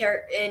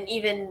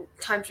even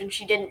times when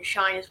she didn't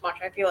shine as much,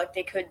 I feel like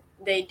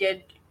they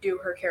did do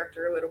her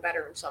character a little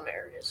better in some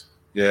areas.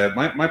 Yeah,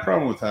 my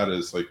problem with that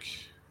is like,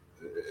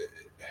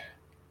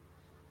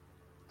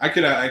 I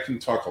can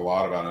talk a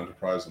lot about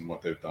Enterprise and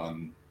what they've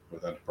done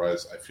with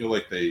Enterprise. I feel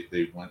like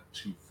they went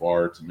too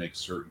far to make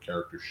certain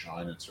characters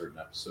shine in certain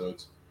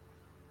episodes.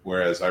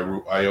 Whereas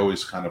I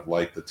always kind of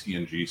like the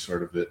TNG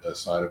sort of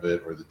side of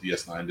it, or the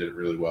DS9 did it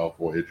really well.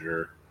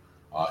 Voyager,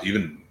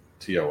 even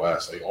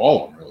TOS, like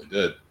all of them really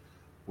did.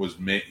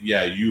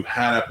 You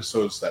had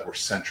episodes that were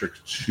centric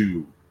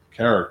to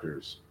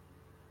characters,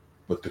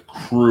 but the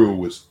crew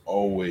was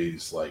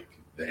always like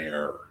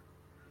there.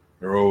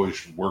 They're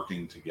always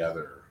working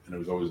together, and it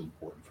was always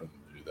important for them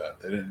to do that.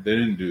 They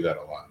didn't do that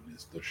a lot in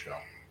this show.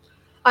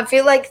 I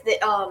feel like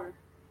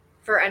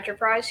for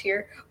Enterprise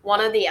here, one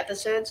of the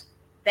episodes,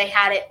 they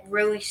had it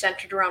really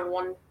centered around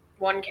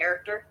one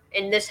character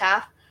in this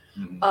half,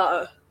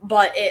 but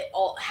it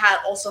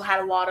also had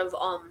a lot of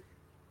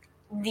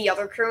the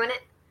other crew in it.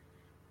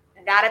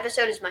 That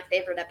episode is my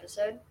favorite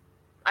episode.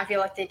 I feel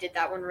like they did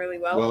that one really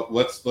well. Well,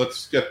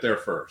 let's get there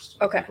first.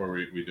 Okay. Before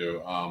we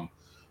do,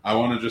 I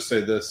want to just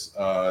say this: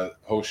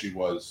 Hoshi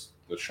was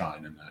the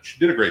shine in that. She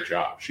did a great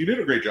job. She did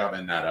a great job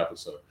in that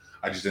episode.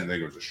 I just didn't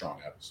think it was a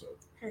strong episode.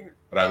 Mhm.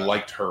 But I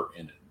liked her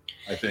in it.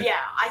 I think.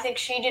 Yeah, I think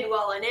she did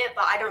well in it,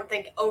 but I don't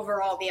think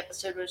overall the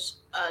episode was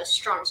as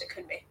strong as it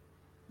could be.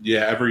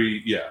 Yeah,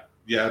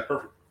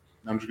 perfect.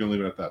 I'm just gonna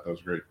leave it at that. That was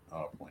a great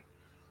point.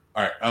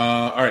 All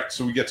right.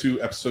 So we get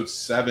to episode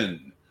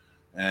 7,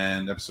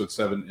 and episode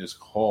 7 is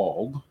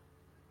called.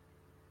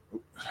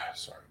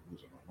 Sorry, I'm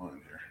losing my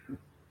mind here.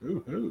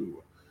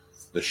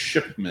 The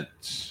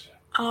Shipment.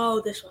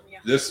 Oh, this one, yeah.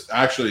 This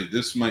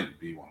might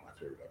be one of my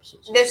favorite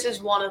episodes. This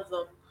is one of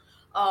them.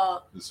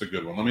 This is a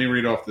good one. Let me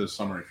read off the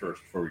summary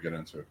first before we get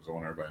into it, because I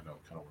want everybody to know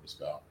kind of what it's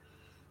about.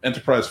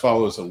 Enterprise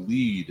follows a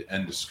lead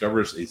and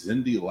discovers a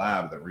Xindi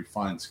lab that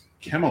refines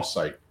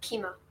chemosite.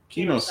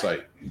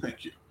 Chemosite.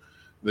 Thank you.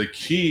 The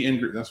key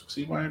ingredient.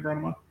 See why I brought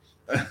them up?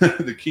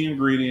 The key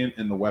ingredient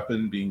in the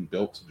weapon being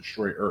built to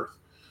destroy Earth.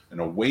 An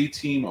away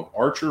team of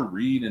Archer,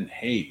 Reed, and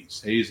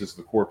Hayes. Hayes is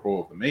the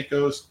corporal of the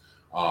Makos,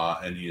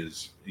 and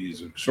he's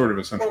sort of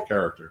a central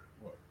character.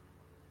 What?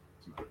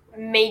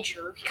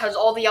 Major, because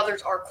all the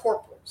others are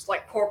corporals,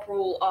 like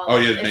Corporal.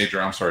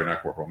 Major. I'm sorry,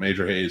 not Corporal.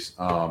 Major Hayes,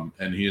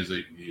 and he is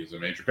a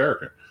major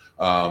character.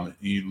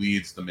 He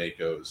leads the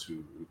Makos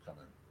who come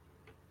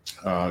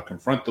in.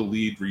 Confront the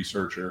lead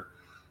researcher,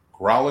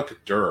 Gralik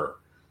Dur,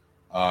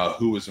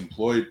 who is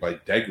employed by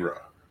Degra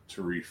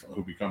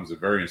who becomes a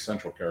very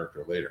essential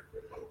character later,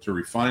 to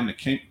refine the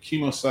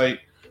chemosite,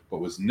 but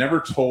was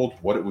never told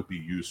what it would be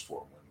used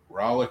for. When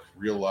Gralik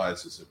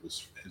realizes it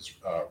was his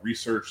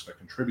research that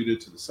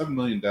contributed to the 7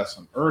 million deaths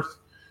on Earth,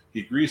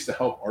 he agrees to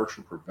help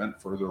Archer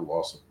prevent further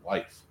loss of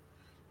life.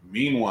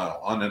 Meanwhile,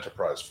 on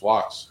Enterprise,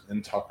 Phlox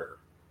and Tucker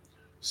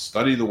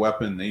study the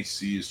weapon they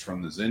seized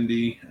from the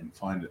Xindi and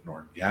find an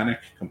organic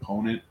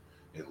component,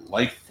 a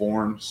life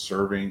form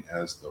serving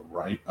as the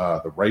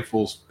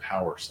rifle's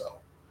power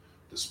cell.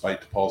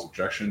 Despite T'Pol's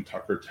objection,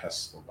 Tucker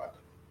tests the weapon.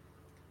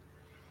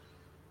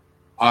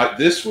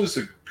 This was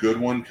a good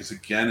one because,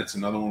 again, it's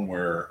another one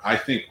where I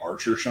think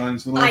Archer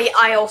shines the most.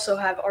 I also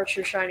have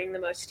Archer shining the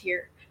most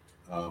here.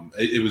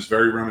 It was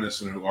very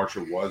reminiscent of who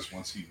Archer was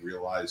once he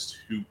realized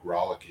who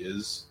Gralik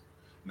is,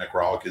 and that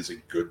Gralik is a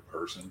good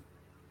person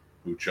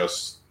who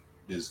just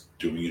is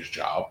doing his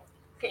job.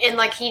 And,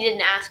 like, he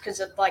didn't ask because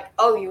of, like,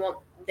 oh, you want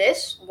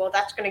this? Well,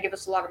 that's going to give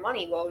us a lot of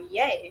money. Well,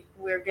 yay,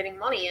 we're getting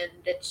money, and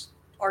it's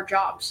our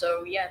job,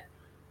 so yeah.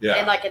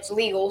 And, like, it's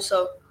legal,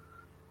 so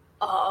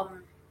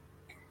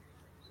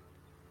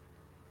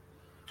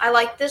I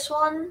like this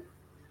one.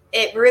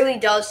 It really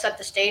does set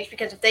the stage,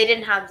 because if they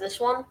didn't have this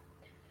one,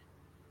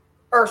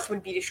 Earth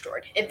would be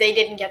destroyed. If they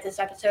didn't get this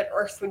episode,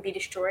 Earth would be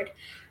destroyed.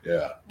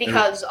 Yeah.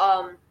 Because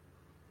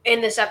in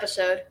this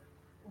episode,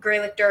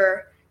 Gralik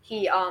Dur,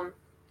 he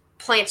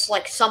plants,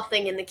 like,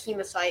 something in the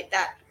chemosite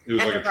that it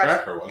was Enterprise, like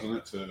a tracker,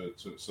 wasn't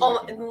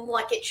it?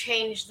 like it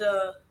changed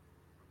the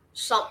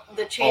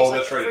change. Oh, like,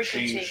 that's the right.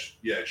 frequency.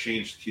 It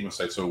changed the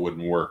chemosite so it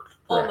wouldn't work.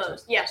 Correctly.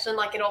 Almost, yes, and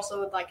like it also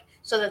would, like,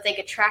 so that they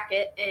could track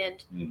it,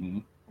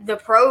 and the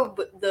probe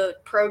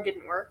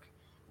didn't work.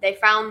 They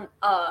found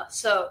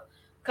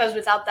because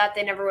without that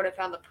they never would have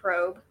found the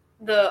probe.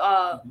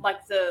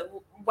 Like the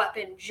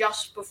weapon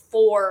just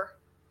before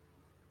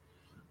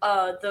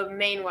the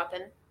main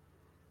weapon,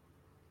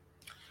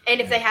 and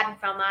if they hadn't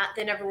found that,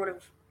 they never would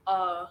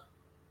have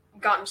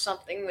gotten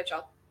something,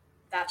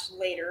 that's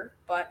later,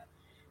 but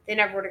they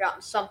never would have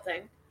gotten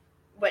something,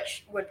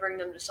 which would bring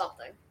them to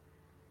something.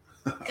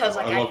 Because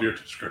I love your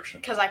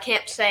description. Because I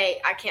can't say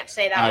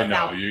that. I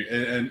know you,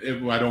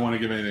 and I don't want to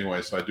give anything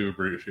away, so I do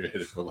appreciate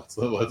it. But let's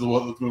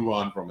move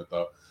on from it,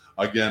 though.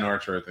 Again,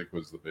 Archer, I think,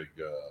 was the big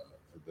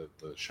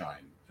the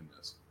shine in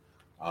this.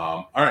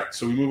 All right,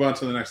 so we move on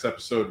to the next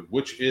episode,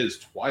 which is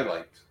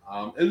Twilight.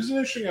 It was an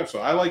interesting episode.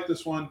 I like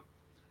this one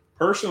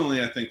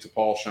personally. I think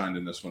T'Pol shined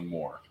in this one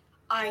more.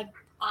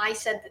 I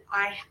said that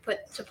I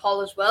put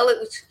T'Pol as well. It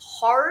was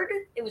hard.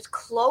 It was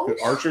close.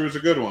 Archer was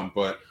a good one,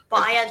 but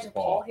I had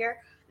T'Pol here.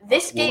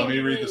 Let me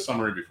read the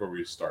summary before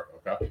we start,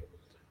 okay?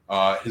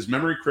 His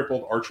memory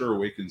crippled, Archer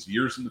awakens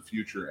years in the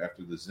future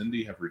after the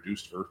Xindi have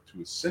reduced Earth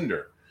to a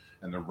cinder,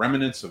 and the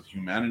remnants of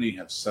humanity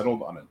have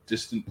settled on a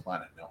distant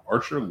planet. Now,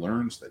 Archer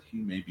learns that he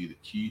may be the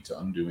key to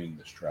undoing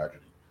this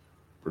tragedy.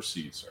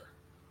 Proceed, sir.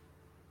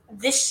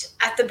 This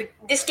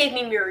gave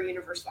me Mirror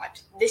Universe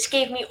vibes. This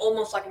gave me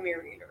almost like a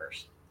Mirror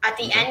Universe. At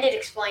the end, it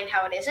explained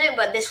how it isn't,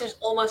 but this was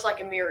almost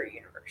like a Mirror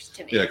Universe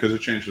to me. Yeah, because it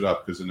changed it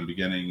up. Because in the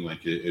beginning,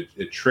 like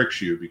it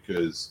tricks you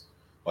because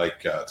like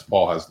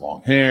T'Pol has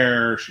long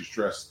hair, she's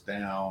dressed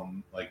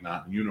down, like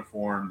not in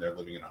uniform. They're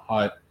living in a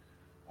hut.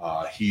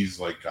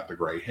 He's like got the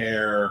gray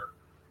hair.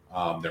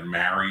 They're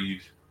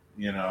married,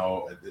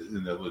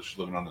 and they're just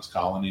living on this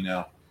colony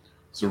now.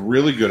 It's a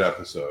really good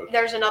episode.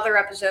 There's another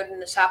episode in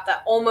this app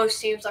that almost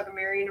seems like a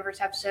Mirror Universe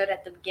episode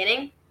at the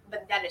beginning,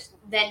 but then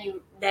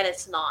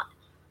it's not.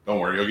 Don't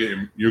worry,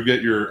 you'll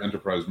get your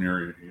Enterprise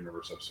Mirror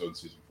Universe episode in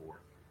season 4.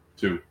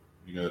 2.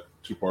 You get a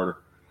 2-parter.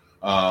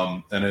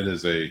 And it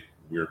is a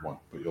weird one,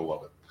 but you'll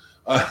love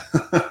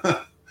it.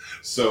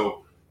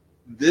 So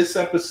this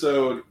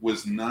episode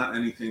was not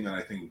anything that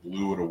I think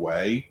blew it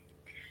away.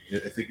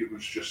 I think it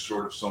was just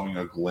sort of showing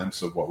a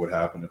glimpse of what would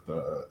happen if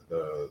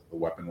the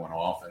weapon went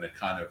off, and it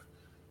kind of,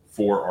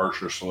 for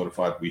Archer,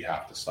 solidified we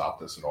have to stop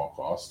this at all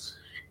costs.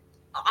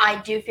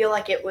 I do feel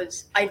like it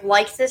was. I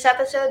liked this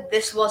episode.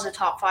 This was a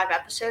top 5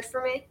 episode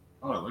for me.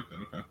 Oh, I like that.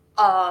 Okay.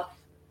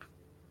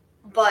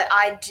 But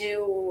I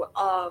do.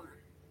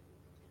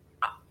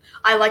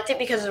 I liked it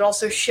because it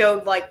also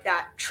showed like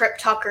that Trip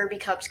Tucker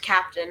becomes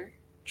captain.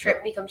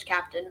 Trip becomes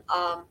captain.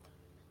 I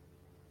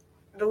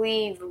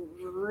believe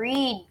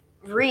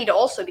Reed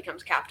also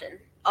becomes captain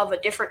of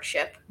a different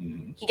ship.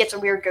 Mm-hmm. He gets a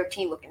weird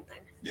goatee looking thing.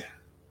 Yeah.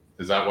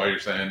 Is that why you're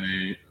saying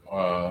the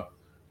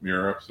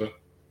mirror episode?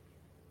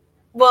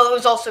 Well, it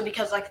was also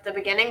because like at the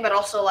beginning, but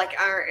also like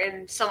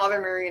in some other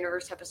Mirror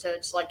Universe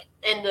episodes, like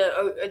in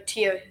the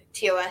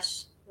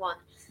TOS one,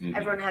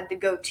 everyone had the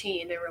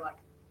goatee, and they were like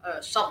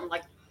something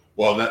like.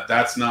 Well,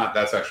 that's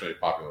actually a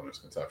popular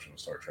misconception of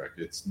Star Trek.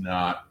 It's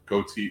not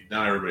goatee.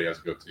 Not everybody has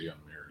a goatee on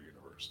the Mirror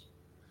Universe.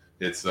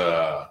 It's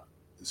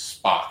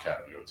Spock had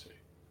a goatee,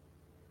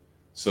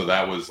 so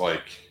that was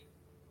like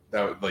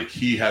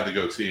he had the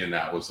goatee, and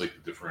that was like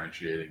the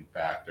differentiating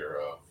factor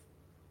of,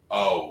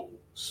 oh,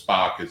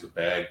 Spock is a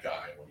bad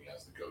guy when he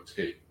has the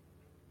goatee.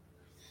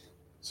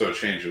 So it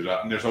changes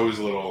up, and there's always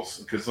a little,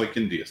 because like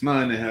in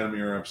DS9 they had a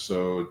mirror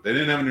episode. They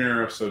didn't have a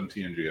mirror episode in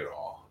TNG at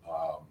all.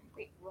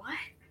 Wait, what?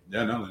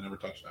 Yeah, no, they never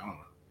touched down on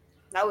it.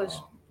 That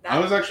was. I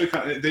was actually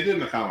they did in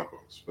the comic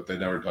books, but they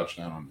never touched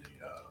down on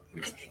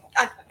the show.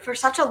 For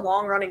such a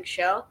long running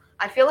show,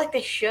 I feel like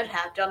they should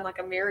have done like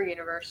a Mirror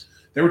Universe.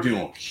 They were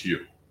dealing with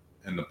Q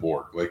and the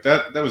Borg, like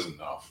that was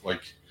enough.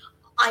 Like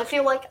I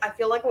feel like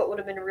what would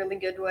have been a really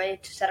good way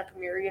to set up a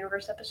Mirror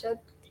Universe episode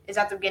is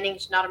at the beginning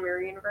it's not a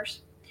Mirror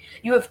Universe.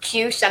 You have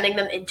Q sending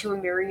them into a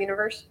Mirror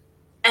Universe,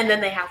 and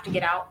then they have to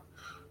get out.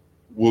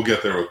 We'll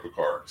get there with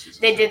Picard.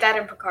 They did that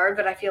in Picard,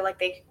 but I feel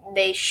like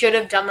they should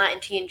have done that in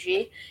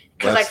TNG.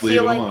 Let's leave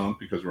it alone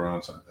because we're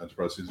on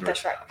Enterprise season.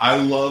 That's right. I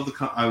love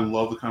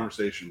the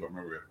conversation, but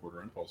remember we have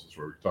Quarter Impulses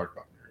where we talk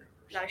about Mirror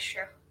Universe. That's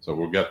true. So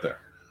we'll get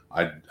there.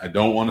 I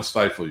don't want to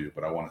stifle you,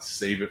 but I want to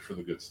save it for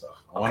the good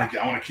stuff. I want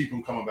to keep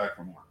them coming back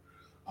for more.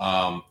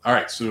 All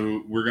right,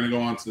 so we're going to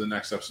go on to the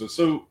next episode.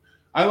 So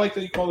I like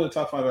that you called it a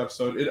top 5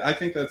 episode. I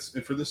think that's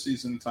for this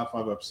season. The top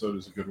 5 episode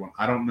is a good one.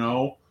 I don't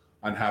know.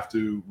 I'd have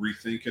to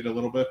rethink it a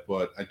little bit,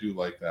 but I do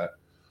like that.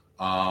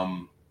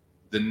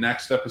 The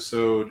next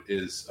episode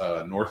is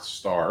North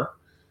Star.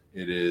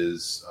 It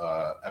is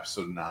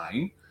episode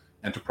 9.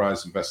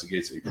 Enterprise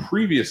investigates a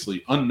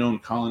previously unknown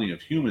colony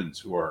of humans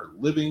who are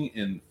living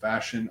in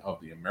fashion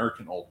of the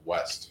American Old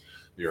West.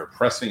 They are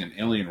oppressing an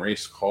alien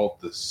race called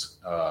the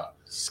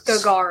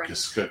Skagarans. The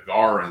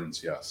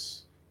Skagarans,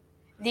 yes.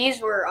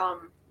 These were,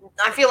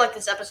 I feel like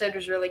this episode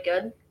was really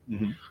good.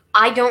 Mm-hmm.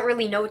 I don't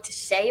really know what to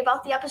say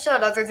about the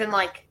episode other than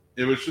like...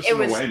 It was just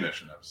an away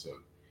mission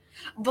episode.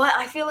 But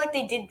I feel like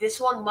they did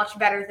this one much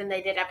better than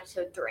they did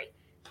episode 3.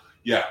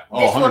 Yeah.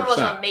 This 100%. one was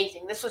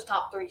amazing. This was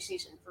top 3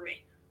 season for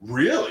me.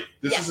 Really?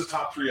 This Yes. is a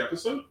top 3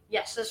 episode?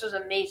 Yes, this was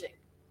amazing.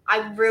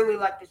 I really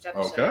liked this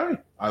episode.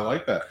 Okay. I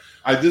like that.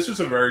 This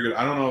was a very good...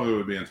 I don't know if it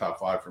would be in top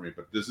 5 for me,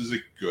 but this is a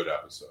good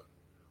episode.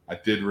 I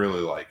did really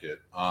like it.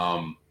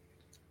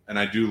 And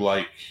I do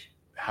like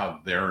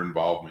how their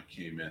involvement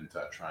came in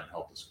to try and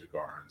help the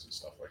Skagarans and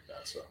stuff like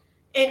that. So,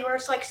 And where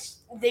it's like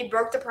they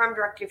broke the Prime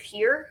Directive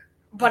here,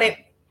 but it...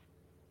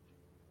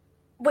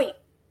 Wait.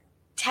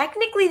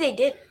 Technically they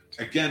didn't.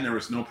 again, there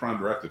was no Prime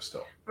Directive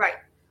still. Right.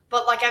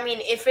 But, like, I mean,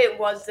 if it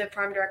was the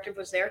Prime Directive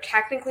was there,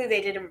 technically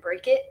they didn't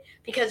break it.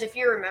 Because if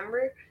you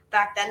remember,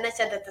 back then they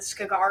said that the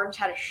Skagarans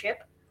had a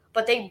ship,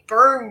 but they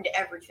burned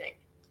everything.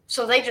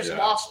 So they just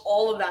lost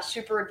all of that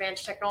super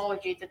advanced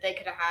technology that they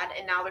could have had,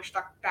 and now they're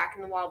stuck back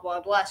in the Wild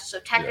Wild West. So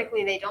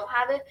technically they don't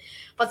have it,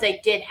 but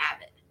they did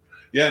have it.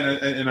 Yeah,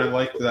 and I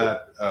liked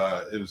that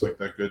it was like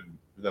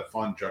that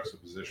fun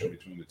juxtaposition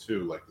between the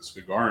two. Like the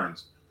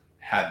Skagarans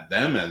had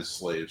them as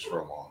slaves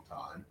for a long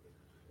time.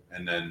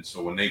 And then,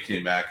 so when they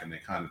came back and they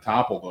kind of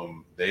toppled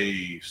them,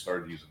 they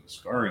started using the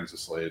Skagarans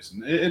as slaves.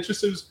 And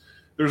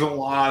there's a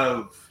lot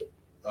of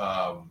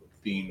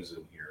themes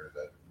in here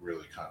that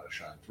really kind of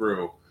shine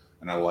through.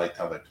 And I liked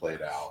how they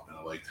played out. And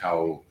I liked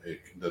how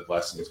the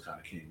lessons kind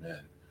of came in.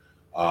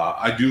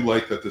 I do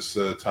like that this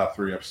top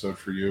 3 episode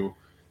for you.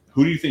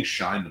 Who do you think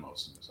shined the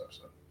most in this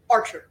episode?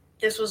 Archer.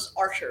 This was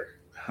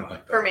Archer. I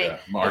like that, for me. Yeah.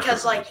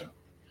 Because, like,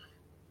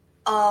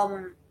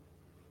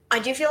 I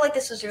do feel like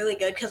this was really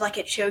good because, like,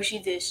 it shows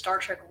you the Star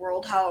Trek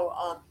world,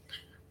 how,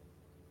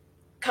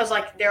 because,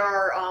 like, there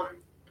are,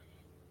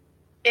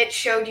 it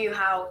showed you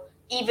how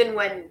even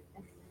when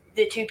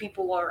the two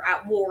people are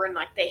at war and,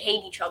 like, they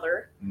hate each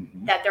other,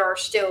 that there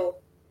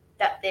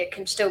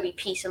can still be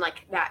peace, and,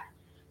 like, that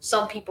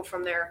some people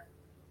from there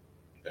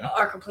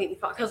are completely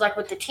fine. Because, like,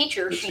 with the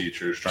teacher,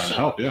 teacher's trying to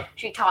help,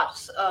 she taught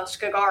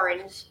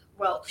Skagarans,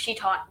 well, she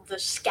taught the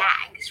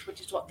Skags, which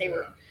is what they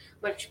were,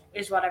 which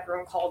is what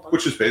everyone called them.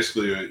 Which is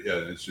basically,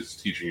 it's just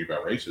teaching you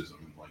about racism,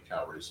 and like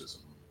how racism,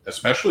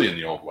 especially in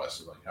the Old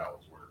West, like how it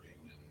was working.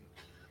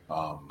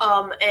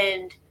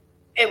 And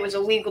it was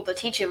illegal to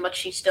teach him, but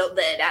she still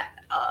did at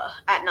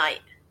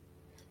night.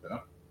 Yeah.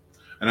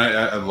 And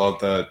I love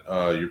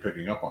that you're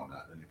picking up on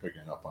that, and you're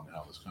picking up on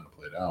how this kind of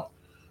played out.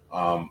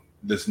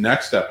 This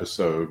next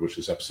episode, which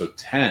is episode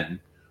 10,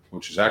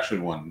 which is actually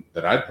one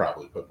that I'd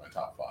probably put in my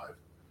top 5.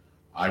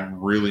 I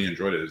really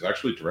enjoyed it. It was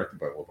actually directed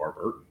by LeVar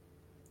Burton.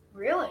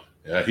 Really?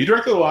 Yeah, he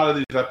directed a lot of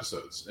these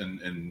episodes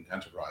in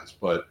Enterprise,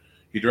 but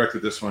he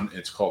directed this one.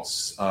 It's called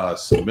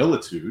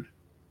Similitude.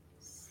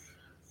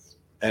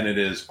 And it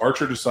is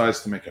Archer decides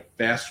to make a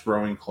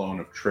fast-growing clone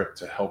of Trip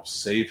to help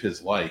save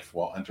his life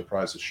while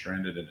Enterprise is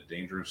stranded in a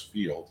dangerous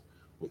field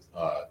with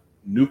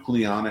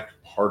nucleonic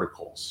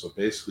particles. So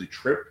basically,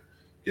 Trip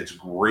gets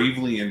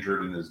gravely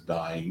injured and is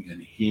dying, and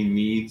he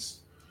needs,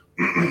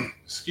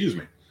 excuse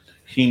me,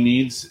 he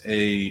needs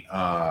a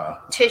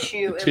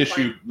tissue,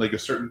 like a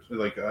certain,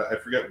 I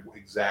forget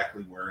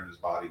exactly where in his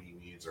body he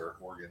needs or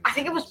organ. I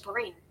think it was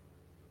brain.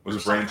 Was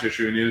it brain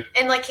tissue he needed?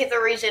 And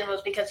the reason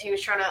was because he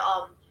was trying to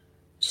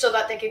so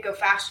that they could go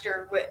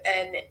faster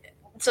and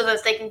so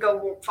that they can go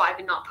warp 5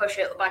 and not push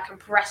it by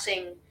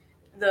compressing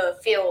the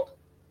field.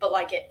 But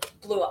it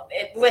blew up.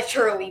 It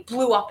literally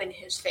blew up in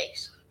his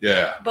face.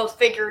 Yeah. Both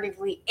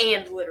figuratively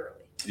and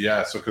literally.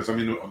 Yeah, so because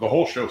the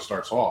whole show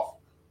starts off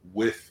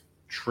with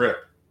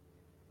Trip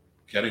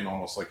getting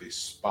almost like a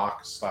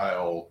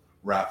Spock-style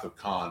Wrath of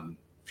Khan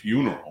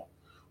funeral,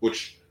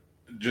 which,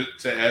 just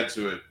to add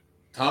to it,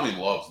 Tommy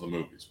loves the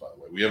movies, by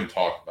the way. We haven't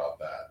talked about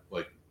that.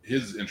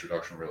 His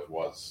introduction really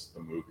was the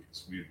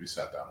movies. We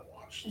sat down and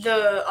watched.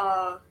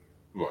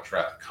 We watched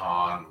Wrath of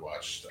Khan. We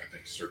watched, I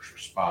think, Search for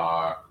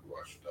Spock. We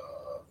watched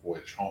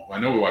Voyage Home. I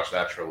know we watched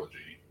that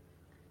trilogy.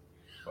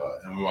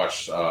 And we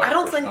watched... I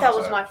don't think that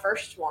was my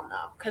first one,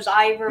 though. Because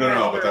I remember...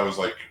 No, but that was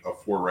a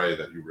foray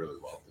that you really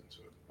loved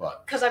into it.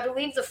 Because I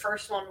believe the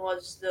first one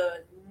was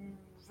the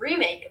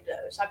remake of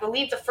those. I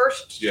believe the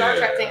first Star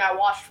Trek thing I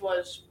watched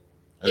was...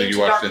 I think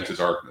you watched Into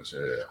Darkness.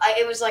 Yeah.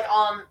 It was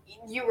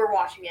you were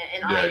watching it,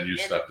 and you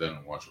stepped in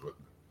and watched it with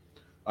me.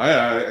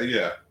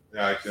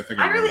 I think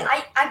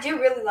I do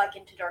really like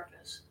Into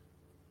Darkness.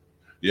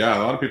 Yeah, a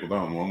lot of people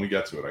don't. When we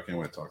get to it, I can't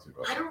wait to talk to you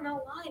about it. I don't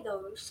know why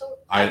though. It was so.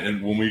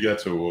 And when we get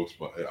to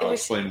it, I'll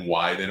explain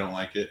why they don't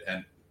like it,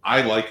 and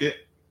I like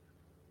it,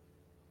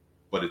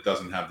 but it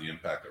doesn't have the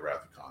impact that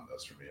Wrath of Khan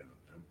does for me.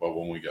 But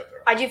when we get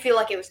there, I do feel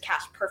like it was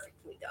cast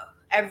perfectly though.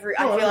 I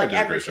feel like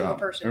every single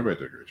person.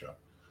 Everybody did a great job.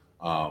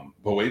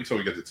 But wait until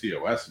we get to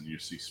TOS and you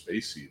see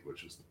Space Seed,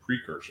 which is the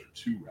precursor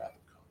to Wrath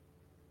of Khan.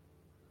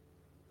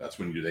 That's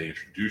when they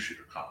introduce you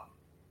to Khan.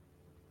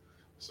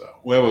 So,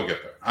 we'll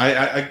get there.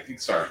 I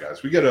sorry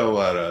guys, we get a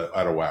lot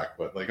out of whack,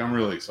 but I'm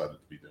really excited to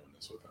be doing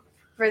this with them.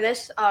 For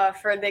this,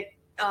 for the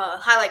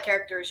highlight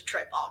characters,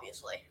 Trip,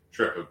 obviously.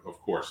 Trip,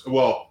 of course.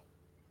 Well,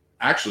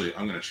 actually,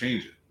 I'm going to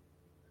change it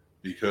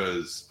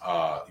because,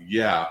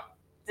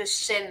 the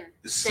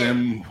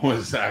Sim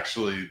was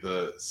actually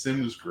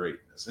Sim's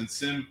greatness, and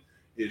Sim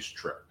is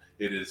Trip.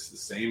 It is the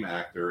same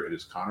actor. It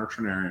is Connor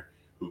Trinnery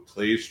who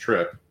plays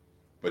Trip,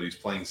 but he's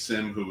playing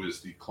Sim, who is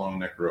the clone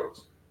that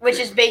grows. Which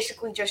is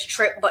basically just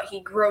Trip, but he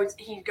grows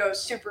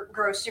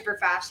super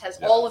fast, has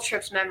all of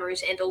Trip's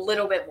memories and a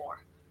little bit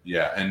more.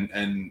 Yeah,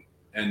 and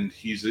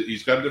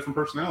he's got a different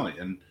personality,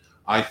 and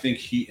I think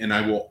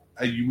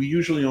we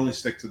usually only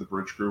stick to the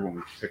bridge crew when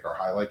we pick our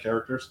highlight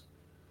characters.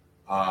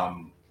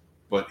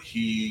 But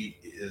he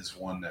is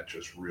one that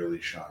just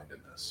really shined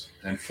in this.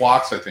 And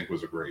Phlox, I think,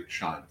 was a great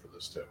shine for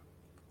this too.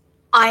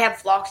 I have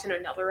Phlox in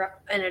another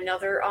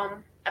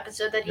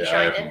episode that he shined in.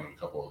 I have him in a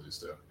couple of these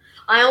too.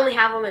 I only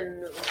have him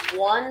in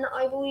one,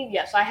 I believe.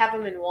 Yes, I have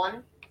him in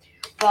one.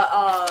 But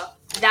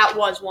that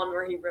was one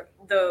where he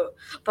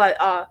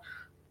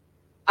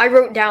I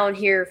wrote down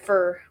here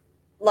for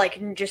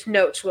just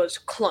notes was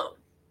clone.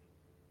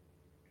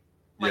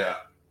 Yeah.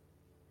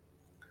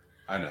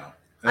 I know.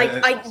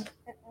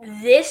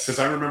 Because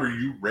I remember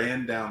you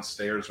ran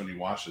downstairs when you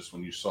watched this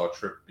when you saw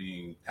Trip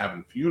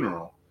having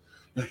funeral.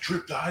 You're like,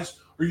 Trip dies?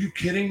 Are you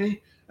kidding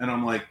me? And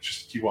I'm like,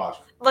 just keep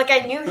watching. I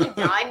knew he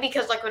died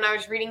because when I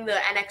was reading the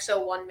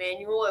NX-01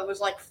 manual, it was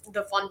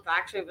the fun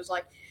facts. It was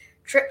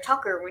Trip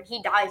Tucker when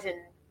he dies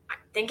in, I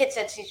think it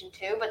said season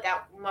 2, but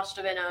that must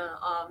have been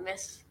a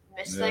miss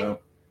thing.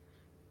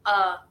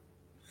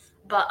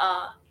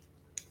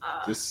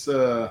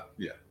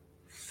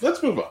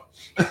 Let's move on.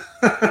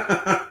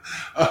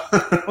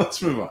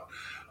 Let's move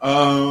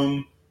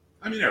on.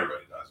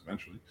 Everybody dies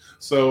eventually.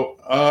 So,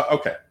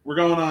 okay, we're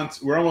going on.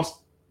 We're almost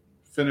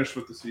finished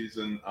with the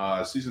season.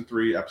 Season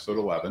 3, episode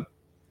 11.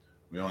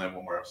 We only have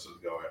one more episode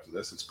to go after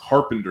this. It's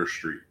Carpenter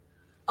Street.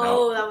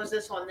 Now, that was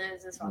this one. That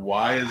is this one.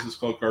 Why is this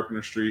called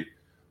Carpenter Street?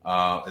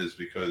 Is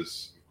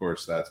because, of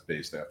course, that's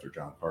based after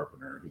John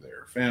Carpenter, who they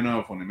are a fan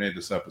of. When they made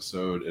this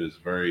episode, it's a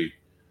very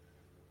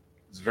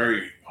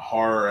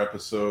horror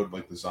episode,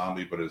 like the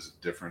zombie, but it's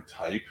a different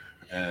type.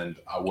 And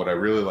what I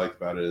really liked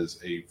about it is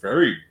a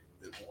very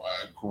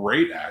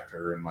great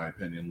actor, in my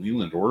opinion.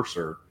 Leland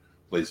Orser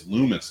plays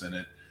Loomis in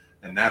it.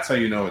 And that's how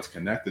you know it's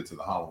connected to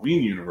the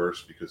Halloween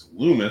universe, because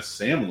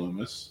Sam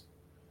Loomis,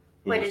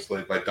 who was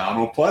played by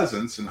Donald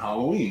Pleasance in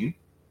Halloween,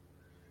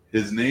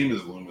 His name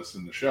is Loomis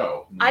in the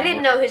show. I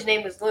didn't know his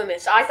name was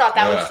Loomis. I thought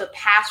that was the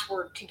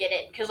password to get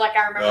in. Because, like,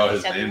 I remember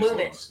they said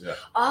Loomis. Yeah.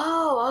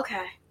 Oh,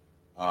 okay.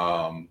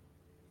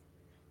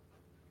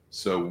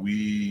 So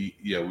we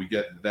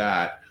get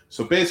that.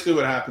 So basically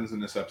what happens in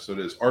this episode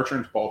is Archer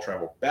and T'Pol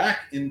travel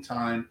back in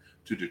time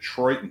to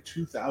Detroit in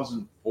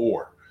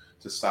 2004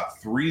 to stop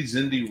 3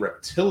 Xindi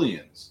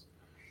reptilians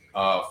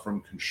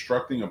from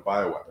constructing a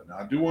bioweapon. Now,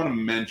 I do want to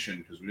mention,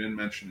 because we didn't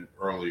mention it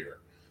earlier,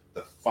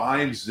 the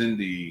 5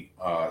 Xindi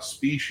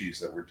species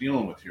that we're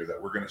dealing with here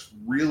that we're going to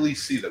really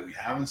see that we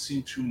haven't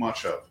seen too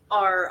much of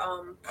are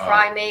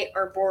primate,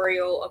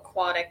 arboreal,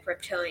 aquatic,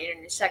 reptilian,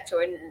 and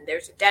insectoid, and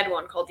there's a dead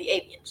one called the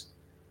avians.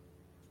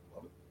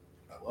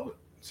 I love it.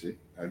 See,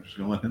 I'm just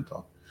going to let him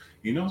talk.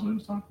 He knows what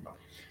he's talking about.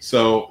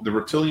 So the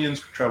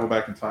reptilians travel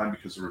back in time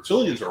because the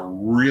reptilians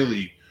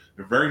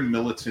they're very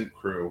militant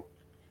crew.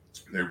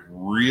 They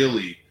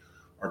really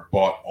are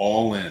bought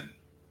all in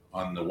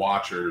on the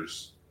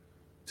Watchers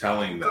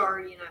telling them.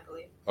 Guardian, I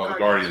believe. Oh, the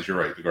Guardians. You're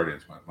right. The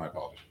Guardians. My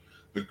apologies.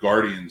 The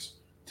Guardians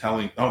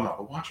telling. Oh no,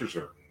 the Watchers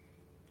are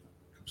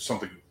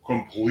something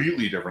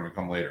completely different to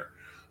come later.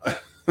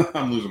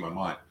 I'm losing my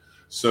mind.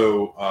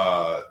 So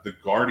the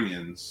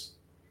Guardians,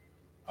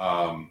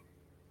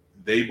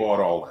 they bought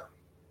all in.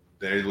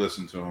 They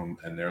listened to them,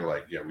 and they're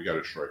like, "Yeah, we got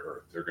to destroy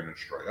Earth. They're going to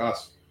destroy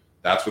us."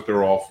 That's what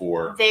they're all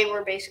for. They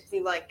were basically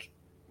like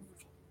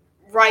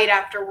right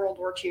after World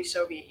War II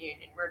Soviet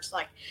Union, where it's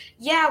like,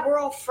 yeah, we're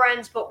all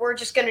friends, but we're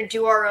just going to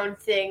do our own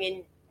thing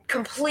and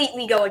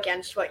completely go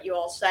against what you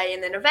all say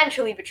and then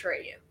eventually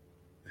betray you.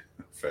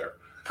 Fair.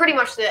 Pretty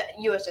much the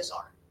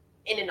USSR,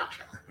 in a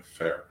nutshell.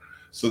 Fair.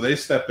 So they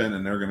step in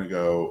and they're going to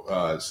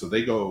go, so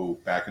they go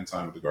back in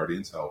time with the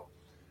Guardians' help,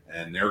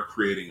 and they're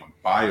creating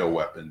a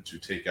bioweapon to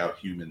take out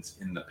humans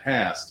in the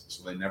past,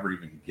 so they never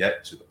even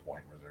get to the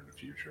point where they're in the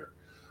future.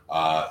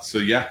 So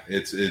yeah,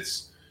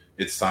 it's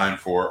time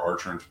for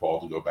Archer and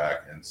T'Pol to go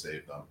back and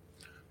save them.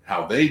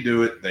 How they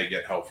do it, they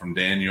get help from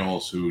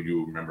Daniels, who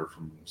you remember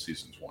from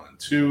seasons 1 and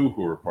 2,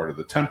 who are part of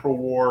the Temporal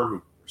War,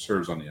 who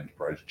serves on the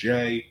Enterprise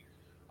J.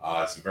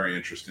 It's very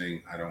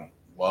interesting. I don't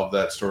love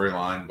that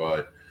storyline,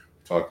 but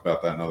we talked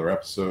about that in other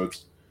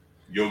episodes.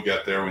 You'll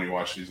get there when you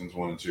watch seasons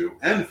 1 and 2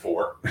 and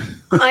 4.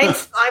 I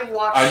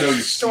watched. I know you've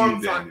Stormfront.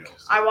 seen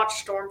Daniels. I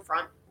watched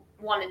Stormfront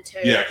 1 and 2.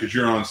 Yeah,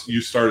 because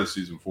you started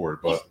season 4,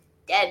 but he's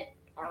dead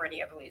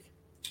already, I believe.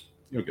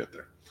 You'll get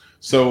there.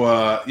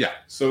 So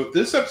so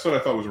this episode I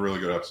thought was a really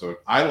good episode.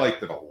 I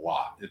liked it a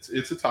lot. It's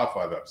a top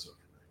 5 episode.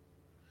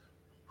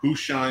 Who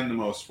shined the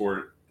most for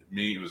it?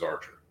 Me, it was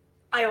Archer.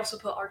 I also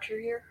put Archer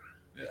here.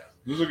 Yeah,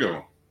 this is a good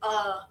one.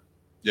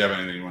 You have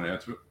anything you want to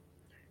add to it?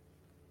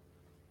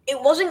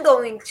 It wasn't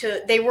going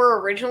to. They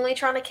were originally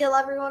trying to kill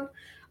everyone,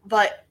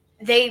 but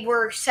they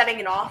were setting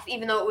it off,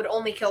 even though it would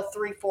only kill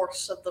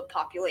 3/4 of the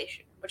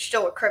population, which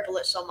still would cripple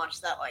it so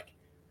much that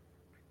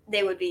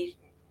they would be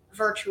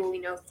virtually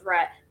no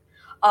threat.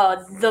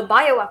 The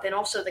bioweapon,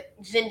 also the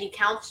Xindi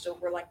Council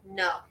were like,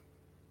 no.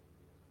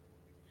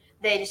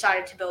 They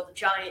decided to build a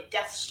giant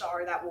Death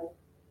Star that will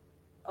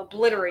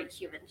obliterate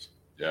humans.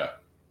 Yeah,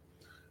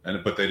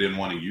 but they didn't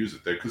want to use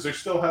it there because they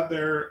still had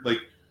their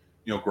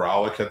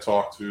Grolic had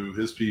talked to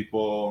his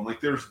people, and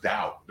there's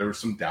doubt. There was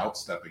some doubt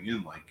stepping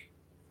in.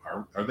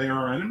 Are they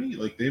our enemy?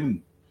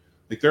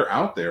 They're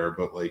out there,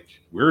 but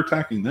we're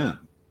attacking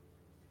them.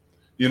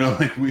 They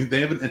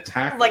haven't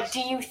attacked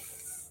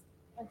us.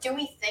 Do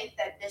we think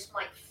that this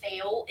might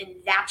fail and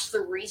that's the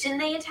reason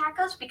they attack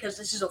us? Because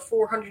this is a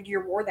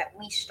 400-year war that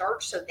we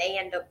start, so they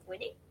end up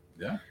winning?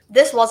 Yeah.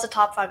 This was a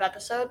top 5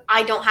 episode.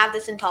 I don't have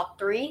this in top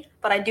 3,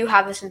 but I do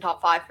have this in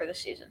top 5 for this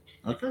season.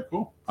 Okay,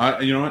 cool.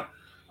 You know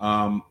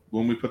what?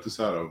 When we put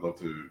this out, I would love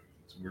to.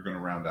 We're going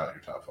to round out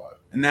your top 5.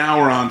 And now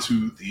we're on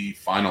to the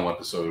final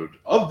episode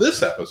of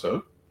this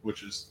episode,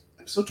 which is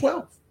episode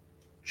 12,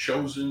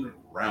 Chosen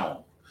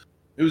Realm.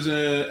 It was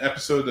an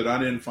episode that I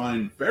didn't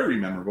find very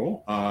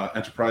memorable.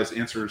 Enterprise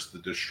answers the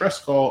distress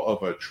call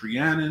of a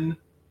Trianon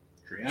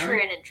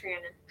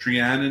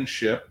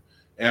ship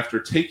after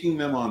taking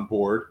them on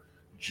board.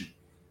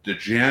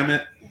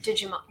 Digimon.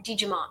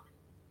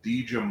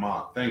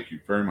 Thank you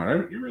very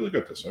much. You're really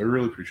good at this. I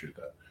really appreciate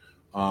that.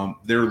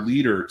 Their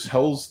leader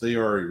tells they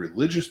are a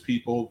religious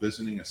people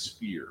visiting a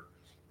sphere.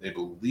 They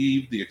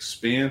believe the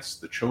expanse,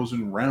 the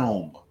chosen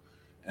realm,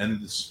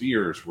 and the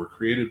spheres were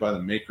created by the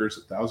makers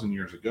 1,000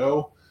 years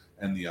ago,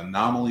 and the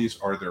anomalies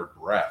are their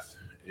breath.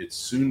 It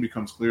soon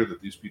becomes clear that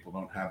these people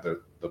don't have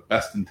the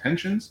best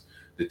intentions.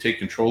 They take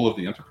control of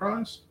the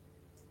Enterprise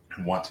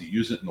and want to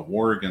use it in the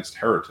war against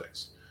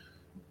heretics.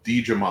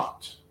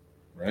 Digimon,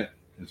 right?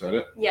 Is that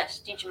it? Yes,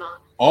 Digimon.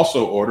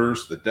 Also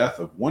orders the death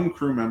of one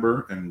crew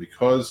member, and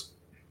because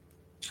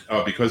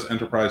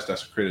Enterprise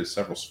desecrated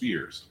several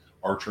spheres,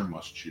 Archer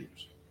must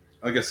choose.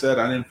 Like I said,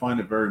 I didn't find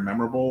it very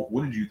memorable.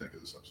 What did you think of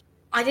this episode?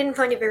 I didn't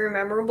find it very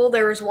memorable.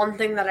 There was one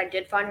thing that I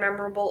did find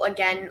memorable.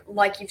 Again,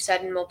 like you've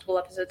said in multiple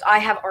episodes, I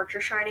have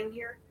Archer shining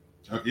here.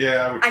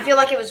 Yeah. I feel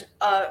like it was,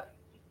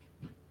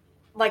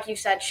 like you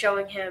said,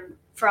 showing him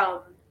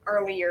from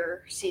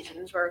earlier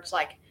seasons where it's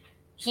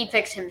he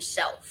picks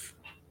himself.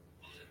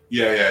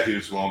 Yeah, he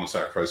was willing to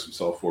sacrifice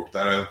himself for it,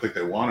 but I don't think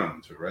they wanted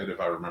him to, right? If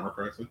I remember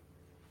correctly.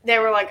 They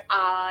were like,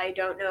 I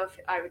don't know if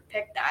I would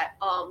pick that.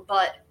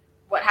 But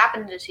what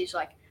happened is he's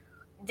like,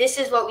 this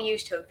is what we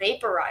use to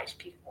vaporize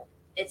people.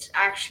 It's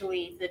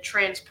actually the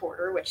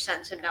transporter, which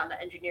sends him down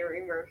to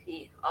engineering, where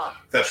he.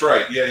 That's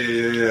right. Yeah.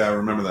 I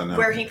remember that now.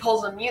 Where he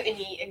pulls a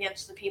mutiny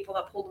against the people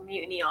that pulled a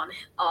mutiny on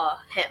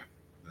him.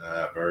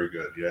 Very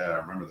good. Yeah, I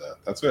remember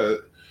that. That's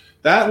it.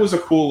 That was a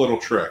cool little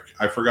trick.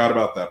 I forgot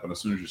about that, but as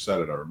soon as you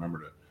said it, I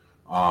remembered it.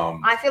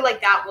 I feel like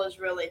that was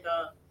really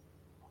the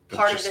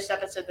part of this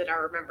episode that I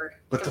remembered.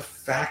 But the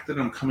fact that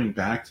I'm coming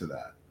back to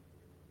that,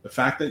 the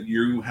fact that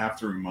you have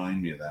to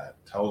remind me of that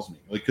tells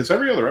me, like, because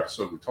every other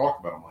episode we talk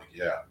about, I'm like,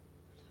 yeah,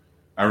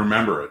 I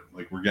remember it.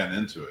 Like, we're getting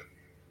into it.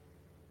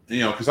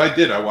 You know, because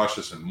I watched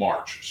this in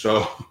March,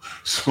 so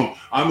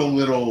I'm a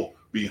little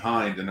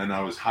behind, and then I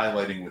was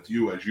highlighting with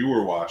you as you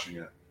were watching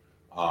it.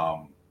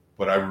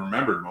 But I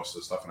remembered most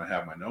of the stuff, and I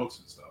have my notes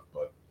and stuff.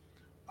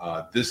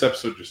 But this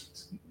episode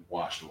just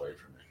washed away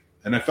from me,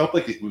 and I felt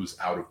like it was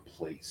out of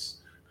place.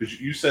 Because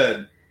you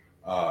said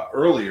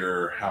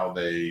earlier how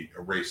they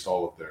erased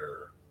all of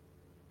their,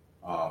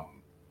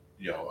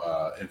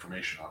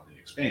 information on the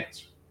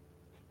Expanse.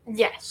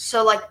 Yes,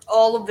 so like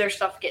all of their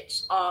stuff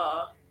gets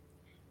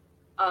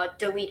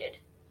deleted.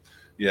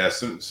 Yeah,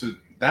 so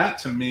that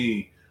to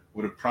me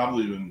would have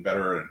probably been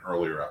better in an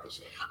earlier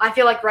episode. I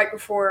feel like right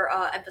before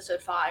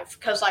episode 5,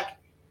 because like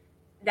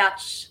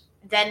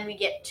then we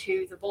get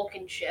to the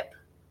Vulcan ship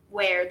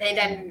where they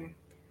then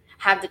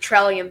have the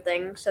Trellium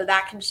thing, so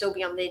that can still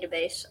be on the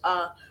database.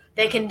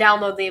 They can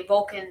download the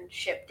Vulcan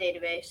ship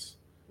database,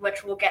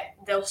 which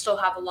they'll still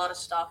have a lot of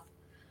stuff.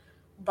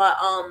 But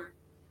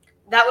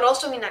that would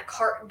also mean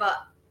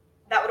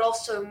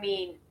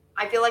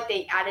I feel like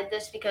they added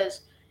this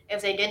because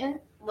if they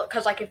didn't,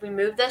 because like if we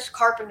move this,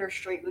 Carpenter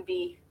Street would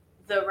be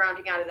the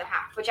rounding out of the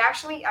half, which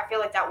actually I feel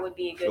like that would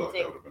be a good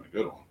thing. That would have been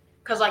a good one.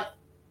 Because like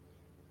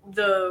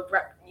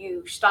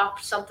you stop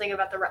something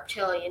about the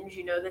reptilians,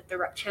 you know that the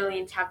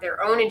reptilians have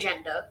their own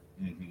agenda.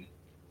 Mm-hmm.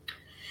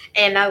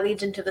 And that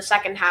leads into the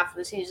second half of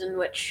the season,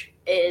 which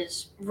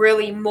is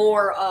really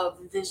more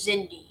of the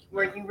Xindi,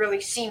 where you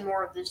really see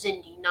more of the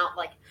Xindi, not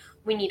like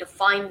we need to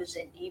find the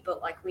Xindi,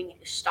 but like we need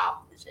to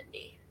stop the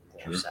Xindi.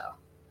 Sure. So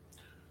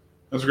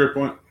that's a great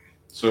point.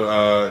 So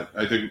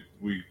I think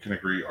we can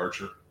agree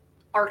Archer.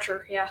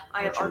 Archer, yeah.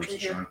 I have Archer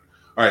here. Shine.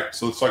 All right,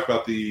 so let's talk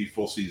about the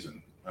full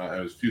season.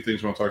 There's a few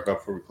things we want to talk about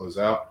before we close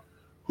out.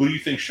 Who do you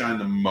think shined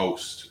the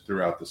most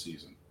throughout the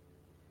season?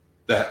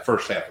 The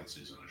first half of the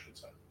season, I should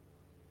say.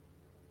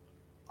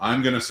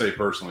 I'm going to say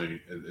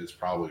personally it's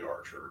probably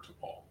Archer to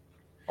Paul.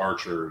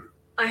 Archer.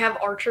 I have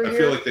Archer here. I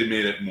feel like they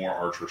made it more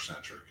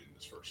Archer-centric in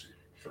this first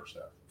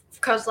half.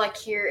 Because like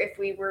here,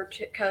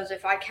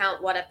 if I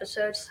count what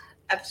episodes,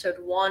 episode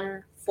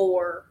 1,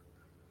 4,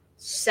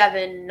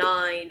 7,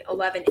 9,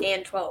 11,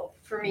 and 12,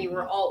 for me,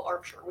 were all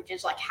Archer, which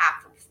is like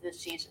half of the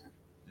season.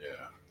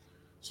 Yeah.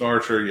 So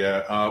Archer,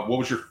 yeah. What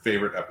was your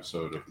favorite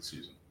episode of the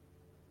season?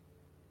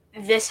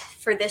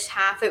 For this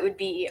half, it would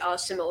be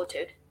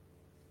Similitude.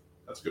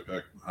 That's a good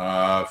pick.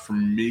 For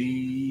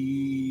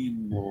me,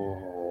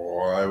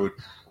 I would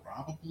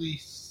probably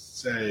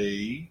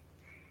say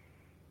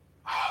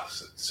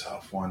this is a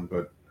tough one,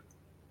 but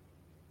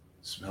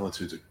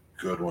Similitude's a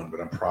good one,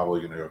 but I'm probably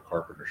going to go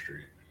Carpenter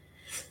Street.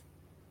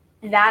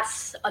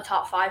 That's a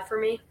top 5 for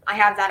me. I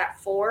have that at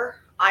 4.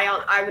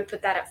 I would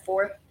put that at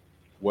 4.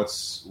 What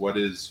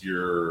is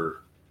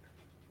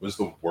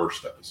the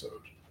worst episode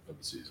of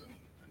the season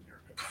in your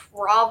opinion?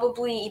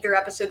 Probably either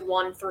episode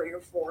 1, 3, or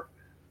 4.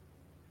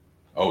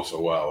 Oh, so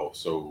wow.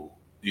 So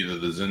either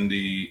the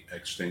Xindi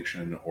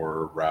extinction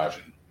or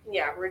Rajan.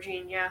 Yeah,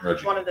 Regine, yeah.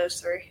 Regine. One of those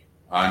 3.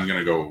 I'm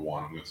gonna go with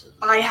 1. I'm gonna say this.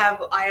 I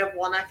have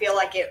 1. I feel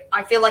like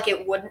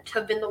it wouldn't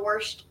have been the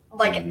worst.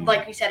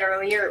 Like we said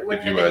earlier, it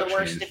wouldn't have been the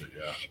worst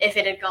if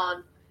it had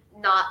gone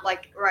not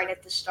like right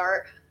at the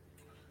start.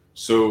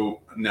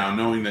 So now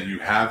knowing that you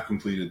have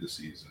completed the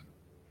season,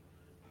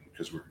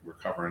 because we're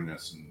covering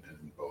this in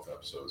both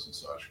episodes and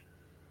such,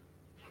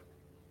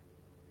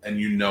 and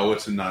you know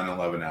it's a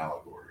 9/11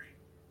 allegory,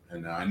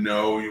 and I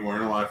know you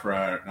weren't alive for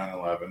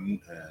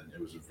 9/11, and it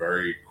was a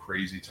very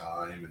crazy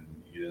time, and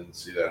you didn't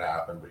see that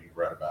happen, but you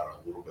read about it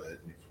a little bit,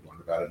 and you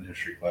learned about it in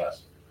history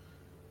class.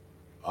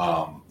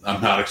 I'm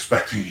not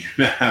expecting you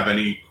to have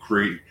any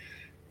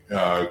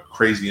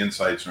crazy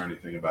insights or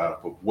anything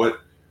about it, but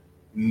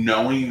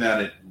knowing that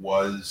it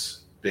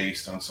was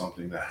based on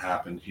something that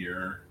happened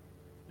here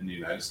in the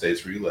United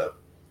States where you live,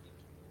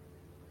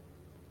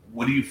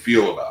 what do you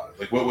feel about it?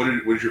 Like, what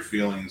is your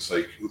feelings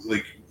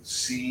like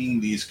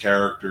seeing these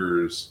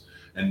characters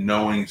and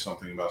knowing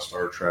something about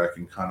Star Trek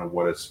and kind of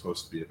what it's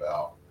supposed to be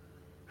about?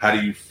 How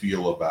do you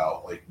feel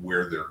about like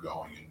where they're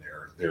going and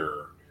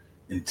their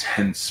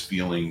intense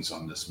feelings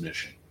on this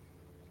mission?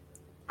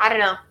 I don't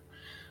know.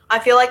 I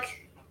feel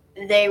like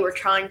they were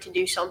trying to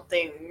do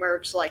something where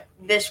it's like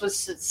this was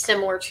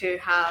similar to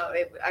how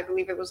I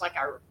believe it was like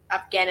our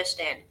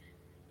Afghanistan.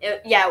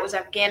 It was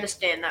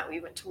Afghanistan that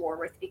we went to war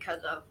with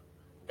because of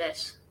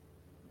this.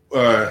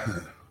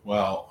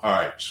 Well, all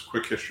right. Just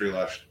quick history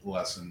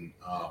lesson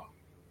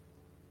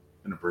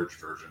in a bridge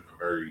version, a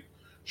very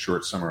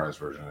short summarized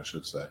version, I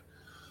should say.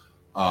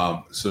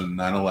 So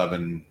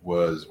 9/11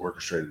 was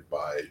orchestrated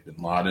by bin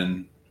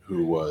Laden,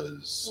 who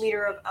was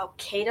Leader of Al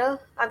Qaeda,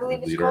 I believe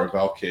it's leader called. of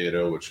Al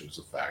Qaeda, which was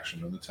a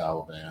faction of the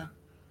Taliban,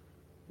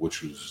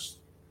 which was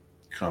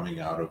coming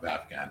out of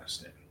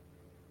Afghanistan.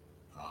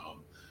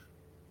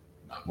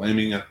 Not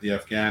blaming the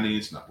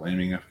Afghanis, not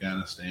blaming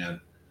Afghanistan.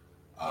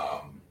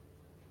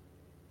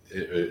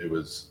 It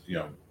was,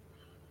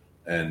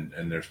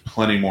 and there's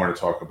plenty more to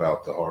talk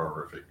about the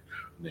horrific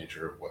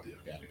nature of what the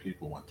Afghani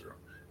people went through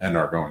and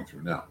are going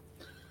through now.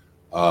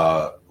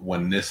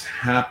 When this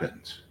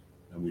happened,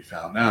 and we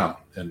found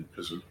out, and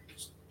because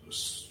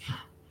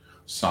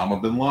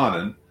Osama bin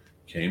Laden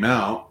came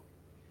out,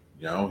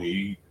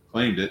 he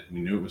claimed it. We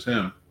knew it was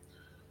him.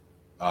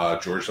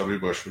 George W.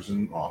 Bush was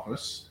in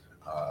office.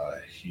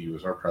 He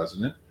was our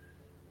president.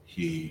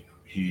 He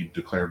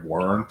declared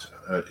war.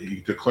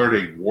 He declared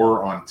a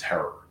war on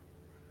terror.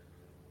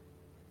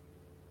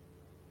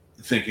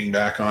 Thinking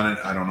back on it,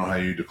 I don't know how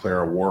you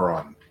declare a war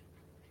on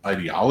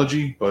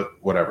ideology, but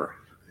whatever.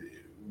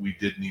 We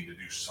did need to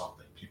do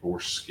something. People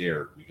were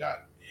scared. We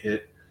got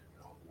hit.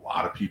 A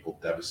lot of people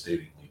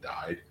devastatingly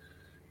died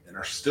and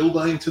are still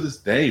dying to this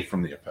day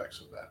from the effects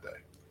of that day.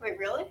 Wait,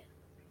 really?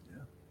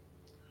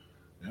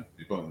 Yeah.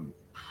 People.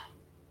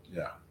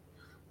 Yeah.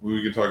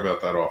 We can talk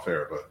about that off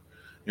air, but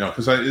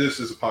because this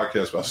is a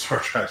podcast about Star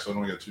Trek, so I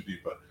don't want to get too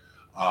deep. But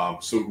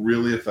so it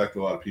really affected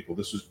a lot of people.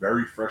 This was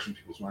very fresh in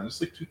people's minds.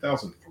 It's like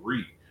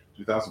 2003,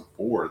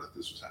 2004 that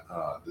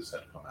this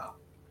had come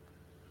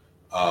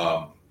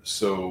out.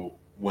 So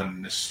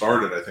when this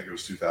started, I think it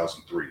was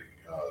 2003,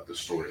 the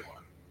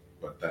storyline,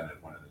 but then it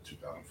went into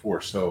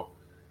 2004. So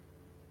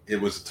it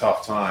was a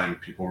tough time.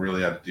 People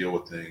really had to deal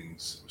with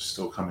things. It was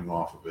still coming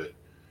off of it.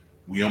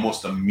 We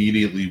almost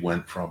immediately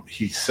went from,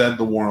 he said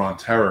the war on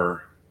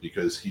terror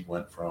because he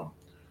went from,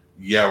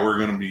 we're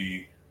going to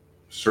be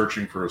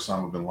searching for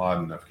Osama bin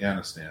Laden in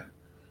Afghanistan,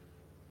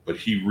 but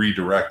he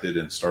redirected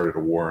and started a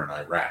war in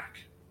Iraq.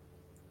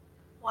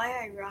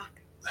 Why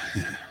Iraq?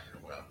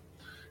 Well,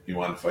 he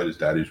wanted to fight his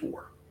daddy's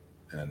war,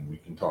 and we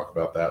can talk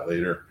about that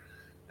later.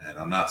 And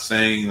I'm not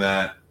saying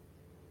that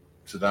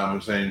Saddam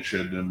Hussein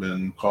should have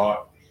been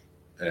caught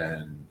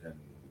and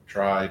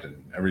tried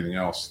and everything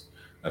else.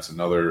 That's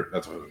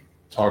a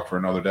talk for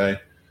another day.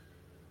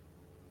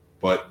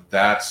 But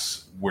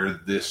that's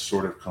where this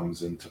sort of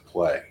comes into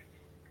play,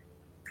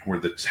 where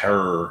the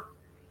terror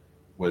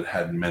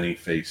had many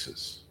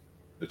faces.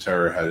 The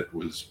terror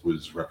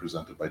was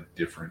represented by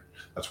different.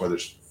 That's why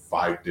there's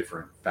 5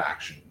 different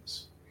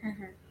factions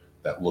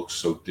that look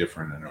so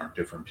different and are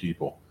different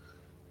people,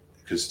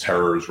 because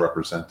terror is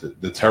represented.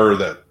 The terror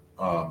that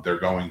they're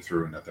going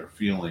through and that they're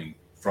feeling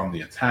from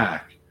the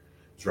attack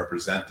is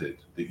represented.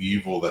 The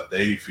evil that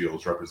they feel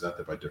is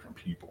represented by different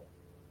people,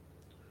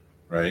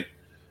 right?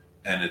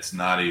 And it's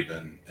not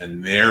even,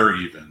 and they're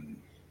even,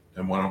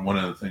 and one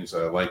of the things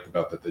that I liked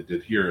about that they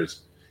did here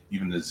is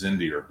even the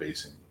Xindi are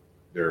basing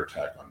their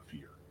attack on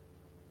fear.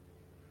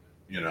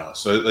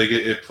 So like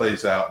it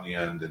plays out in the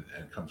end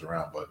and comes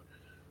around. But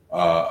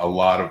a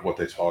lot of what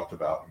they talked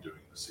about in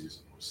doing the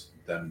season was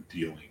them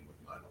dealing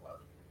with 9/11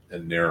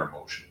 and their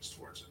emotions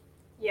towards it.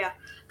 Yeah,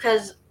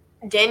 because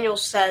Daniel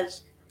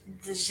says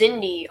the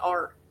Xindi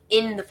are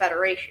in the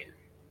Federation.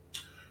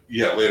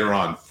 Yeah, later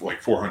on,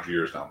 like 400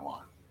 years down the line.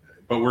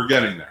 But we're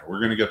getting there. We're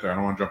going to get there. I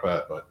don't want to jump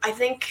ahead, but I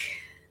think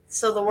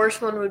so. The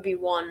worst one would be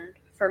 1.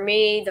 For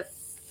me, the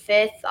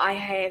 5th, I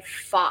have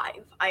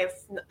 5. I have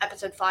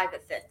episode 5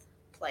 at 5th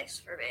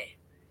place for me.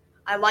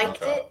 I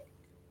liked it.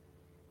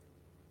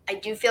 I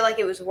do feel like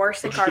it was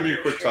worse than just give me a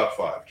Carpenter quick Street. top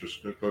 5.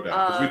 Just go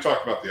down. Because we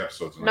talked about the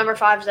episodes. Number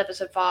 5 is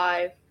episode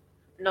 5.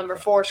 Number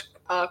 4 is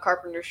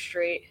Carpenter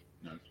Street.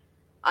 Nice.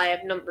 I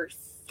have number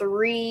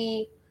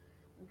 3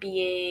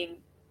 being...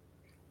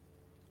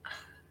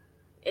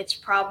 It's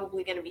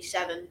probably going to be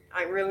 7.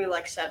 I really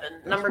like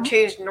 7. Number 2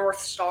 is North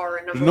Star.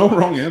 And There's no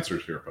wrong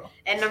answers here, pal.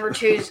 And number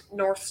 2 is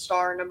North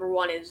Star. Number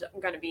 1 is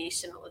going to be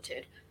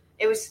Similitude.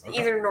 It was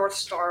either North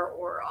Star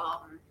or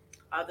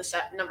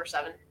number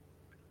 7.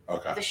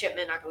 Okay. The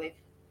Shipment, I believe.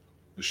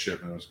 The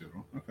Shipment was a good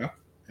one. Okay.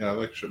 Yeah, I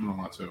like Shipment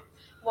a lot too.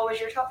 What was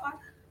your top 5?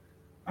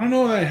 I don't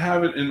know that I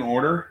have it in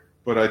order,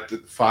 but the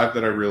 5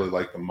 that I really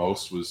liked the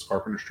most was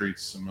Carpenter Street,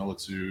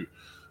 Similitude.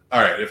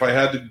 All right, if I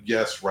had to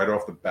guess right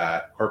off the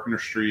bat, Carpenter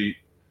Street,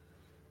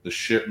 The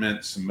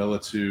Shipment,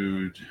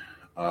 Similitude,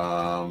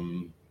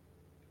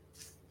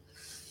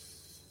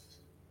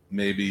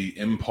 maybe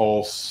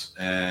Impulse,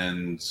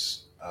 and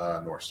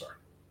North Star.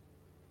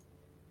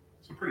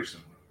 So pretty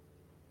similar.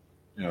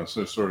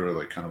 So sort of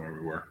like kind of where we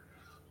were.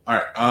 All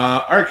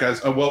right,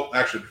 guys. Well,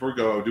 actually, before we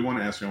go, I do want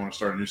to ask you, I want to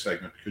start a new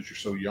segment because you're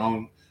so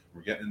young.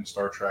 We're getting into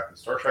Star Trek, and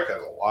Star Trek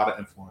has a lot of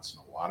influence in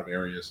a lot of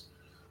areas.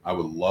 I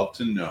would love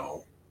to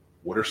know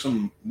what is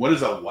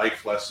a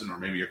life lesson or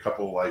maybe a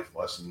couple of life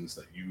lessons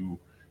that you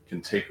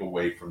can take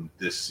away from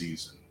this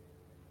season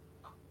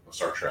of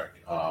Star Trek,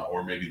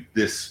 or maybe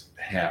this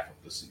half of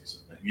the season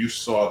that you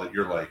saw that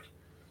you're like,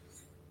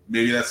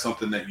 maybe that's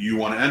something that you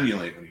want to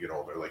emulate when you get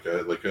older,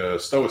 like a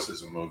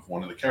stoicism of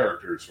one of the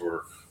characters,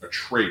 or a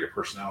trait, a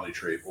personality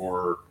trait,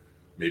 or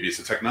maybe it's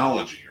a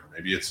technology, or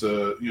maybe it's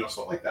a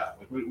something like that.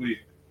 Like we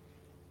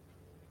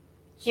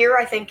Here,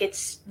 I think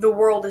it's the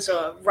world is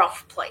a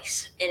rough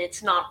place, and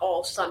it's not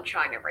all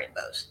sunshine and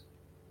rainbows.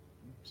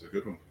 It's a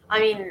good one. I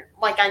mean,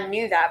 like, I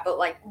knew that, but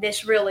like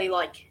this really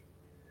like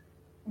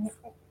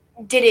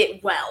did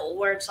it well,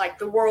 where it's like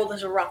the world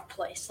is a rough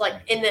place. Like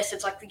in this,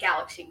 it's like the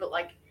galaxy, but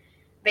like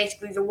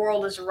basically the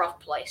world is a rough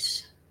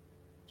place.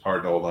 It's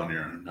hard to hold on to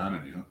your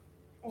humanity, huh?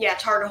 Yeah,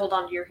 it's hard to hold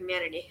on to your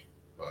humanity.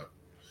 But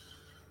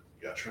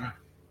you gotta try.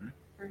 Right?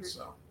 Mm-hmm.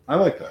 So I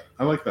like that.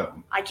 I like that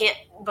one. I can't,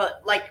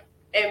 but like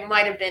it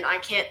might have been. I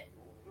can't.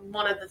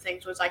 One of the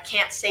things was I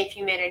can't save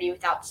humanity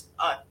without.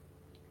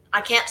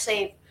 I can't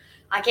save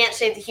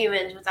the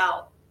humans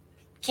without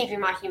keeping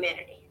my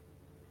humanity.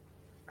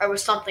 Or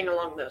was something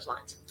along those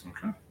lines.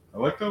 Okay. I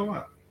like that a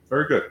lot.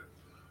 Very good.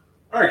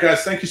 All right,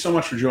 guys. Thank you so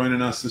much for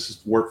joining us. This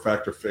is Warp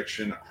Factor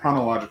Fiction, a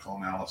chronological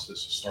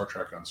analysis of Star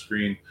Trek on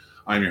screen.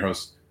 I'm your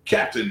host,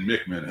 Captain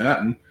Mick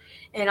Manhattan.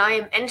 And I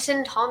am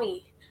Ensign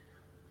Tommy.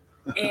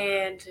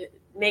 And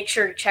make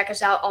sure to check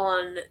us out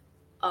on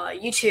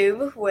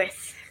YouTube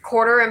with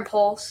Quarter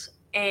Impulse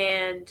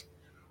and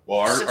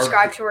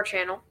subscribe to our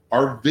channel.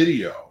 Our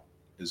video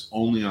is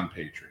only on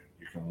Patreon.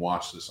 You can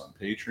watch this on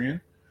Patreon.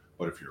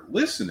 But if you're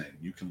listening,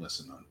 you can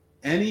listen on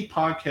any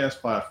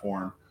podcast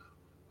platform.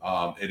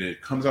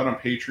 It comes out on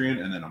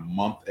Patreon, and then a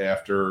month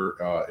after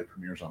it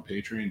premieres on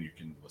Patreon, you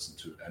can listen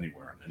to it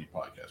anywhere on any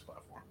podcast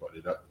platform.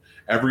 But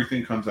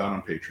everything comes out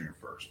on Patreon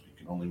first. You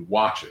can only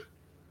watch it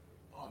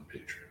on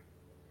Patreon.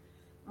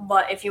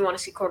 But if you want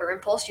to see Quarter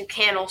Impulse, you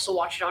can also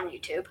watch it on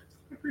YouTube.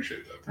 I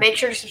appreciate that. Make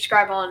sure to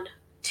subscribe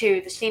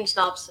to the Scene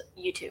Snobs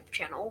YouTube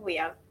channel. We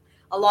have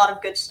a lot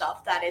of good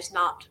stuff that is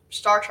not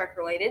Star Trek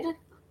related.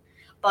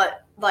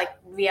 But, like,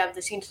 we have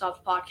the Scene Snobs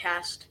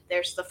podcast.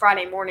 There's the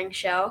Friday morning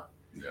show.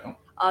 Yeah.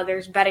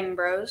 There's Betting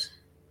Bros.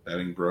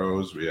 Betting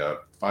Bros. We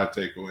have 5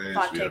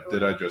 takeaways. We have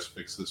Did I Just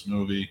Fix This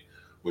Movie,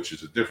 which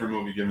is a different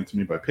movie given to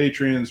me by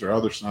Patreons or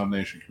other Snob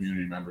Nation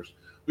community members.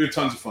 We have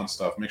tons of fun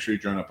stuff. Make sure you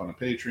join up on the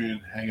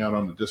Patreon. Hang out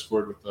on the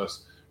Discord with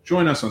us.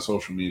 Join us on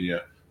social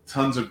media.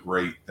 Tons of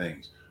great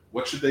things.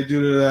 What should they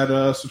do to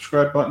that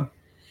subscribe button?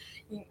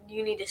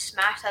 You need to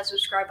smash that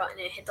subscribe button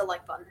and hit the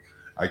like button.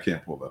 I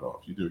can't pull that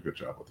off. You do a good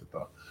job with it,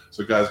 though.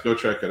 So, guys, go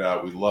check it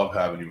out. We love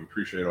having you. We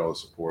appreciate all the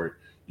support.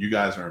 You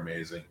guys are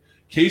amazing.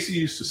 Casey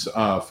used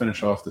to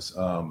finish off this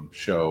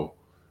show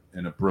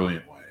in a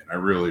brilliant way, and I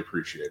really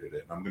appreciated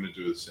it. And I'm going to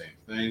do the same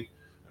thing,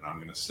 and I'm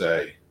going to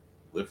say,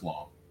 live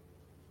long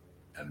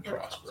and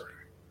prosper.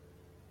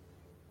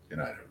 Good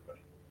night,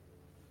 everybody.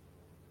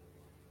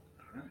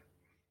 All right.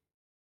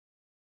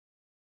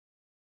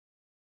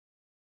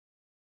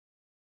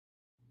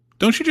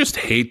 Don't you just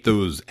hate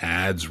those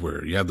ads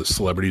where you have the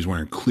celebrities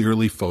wearing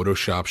clearly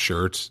Photoshopped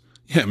shirts?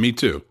 Yeah, me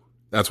too.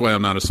 That's why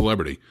I'm not a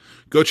celebrity.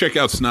 Go check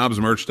out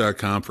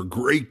snobsmerch.com for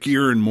great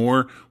gear and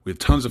more. We have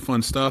tons of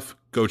fun stuff.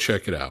 Go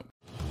check it out.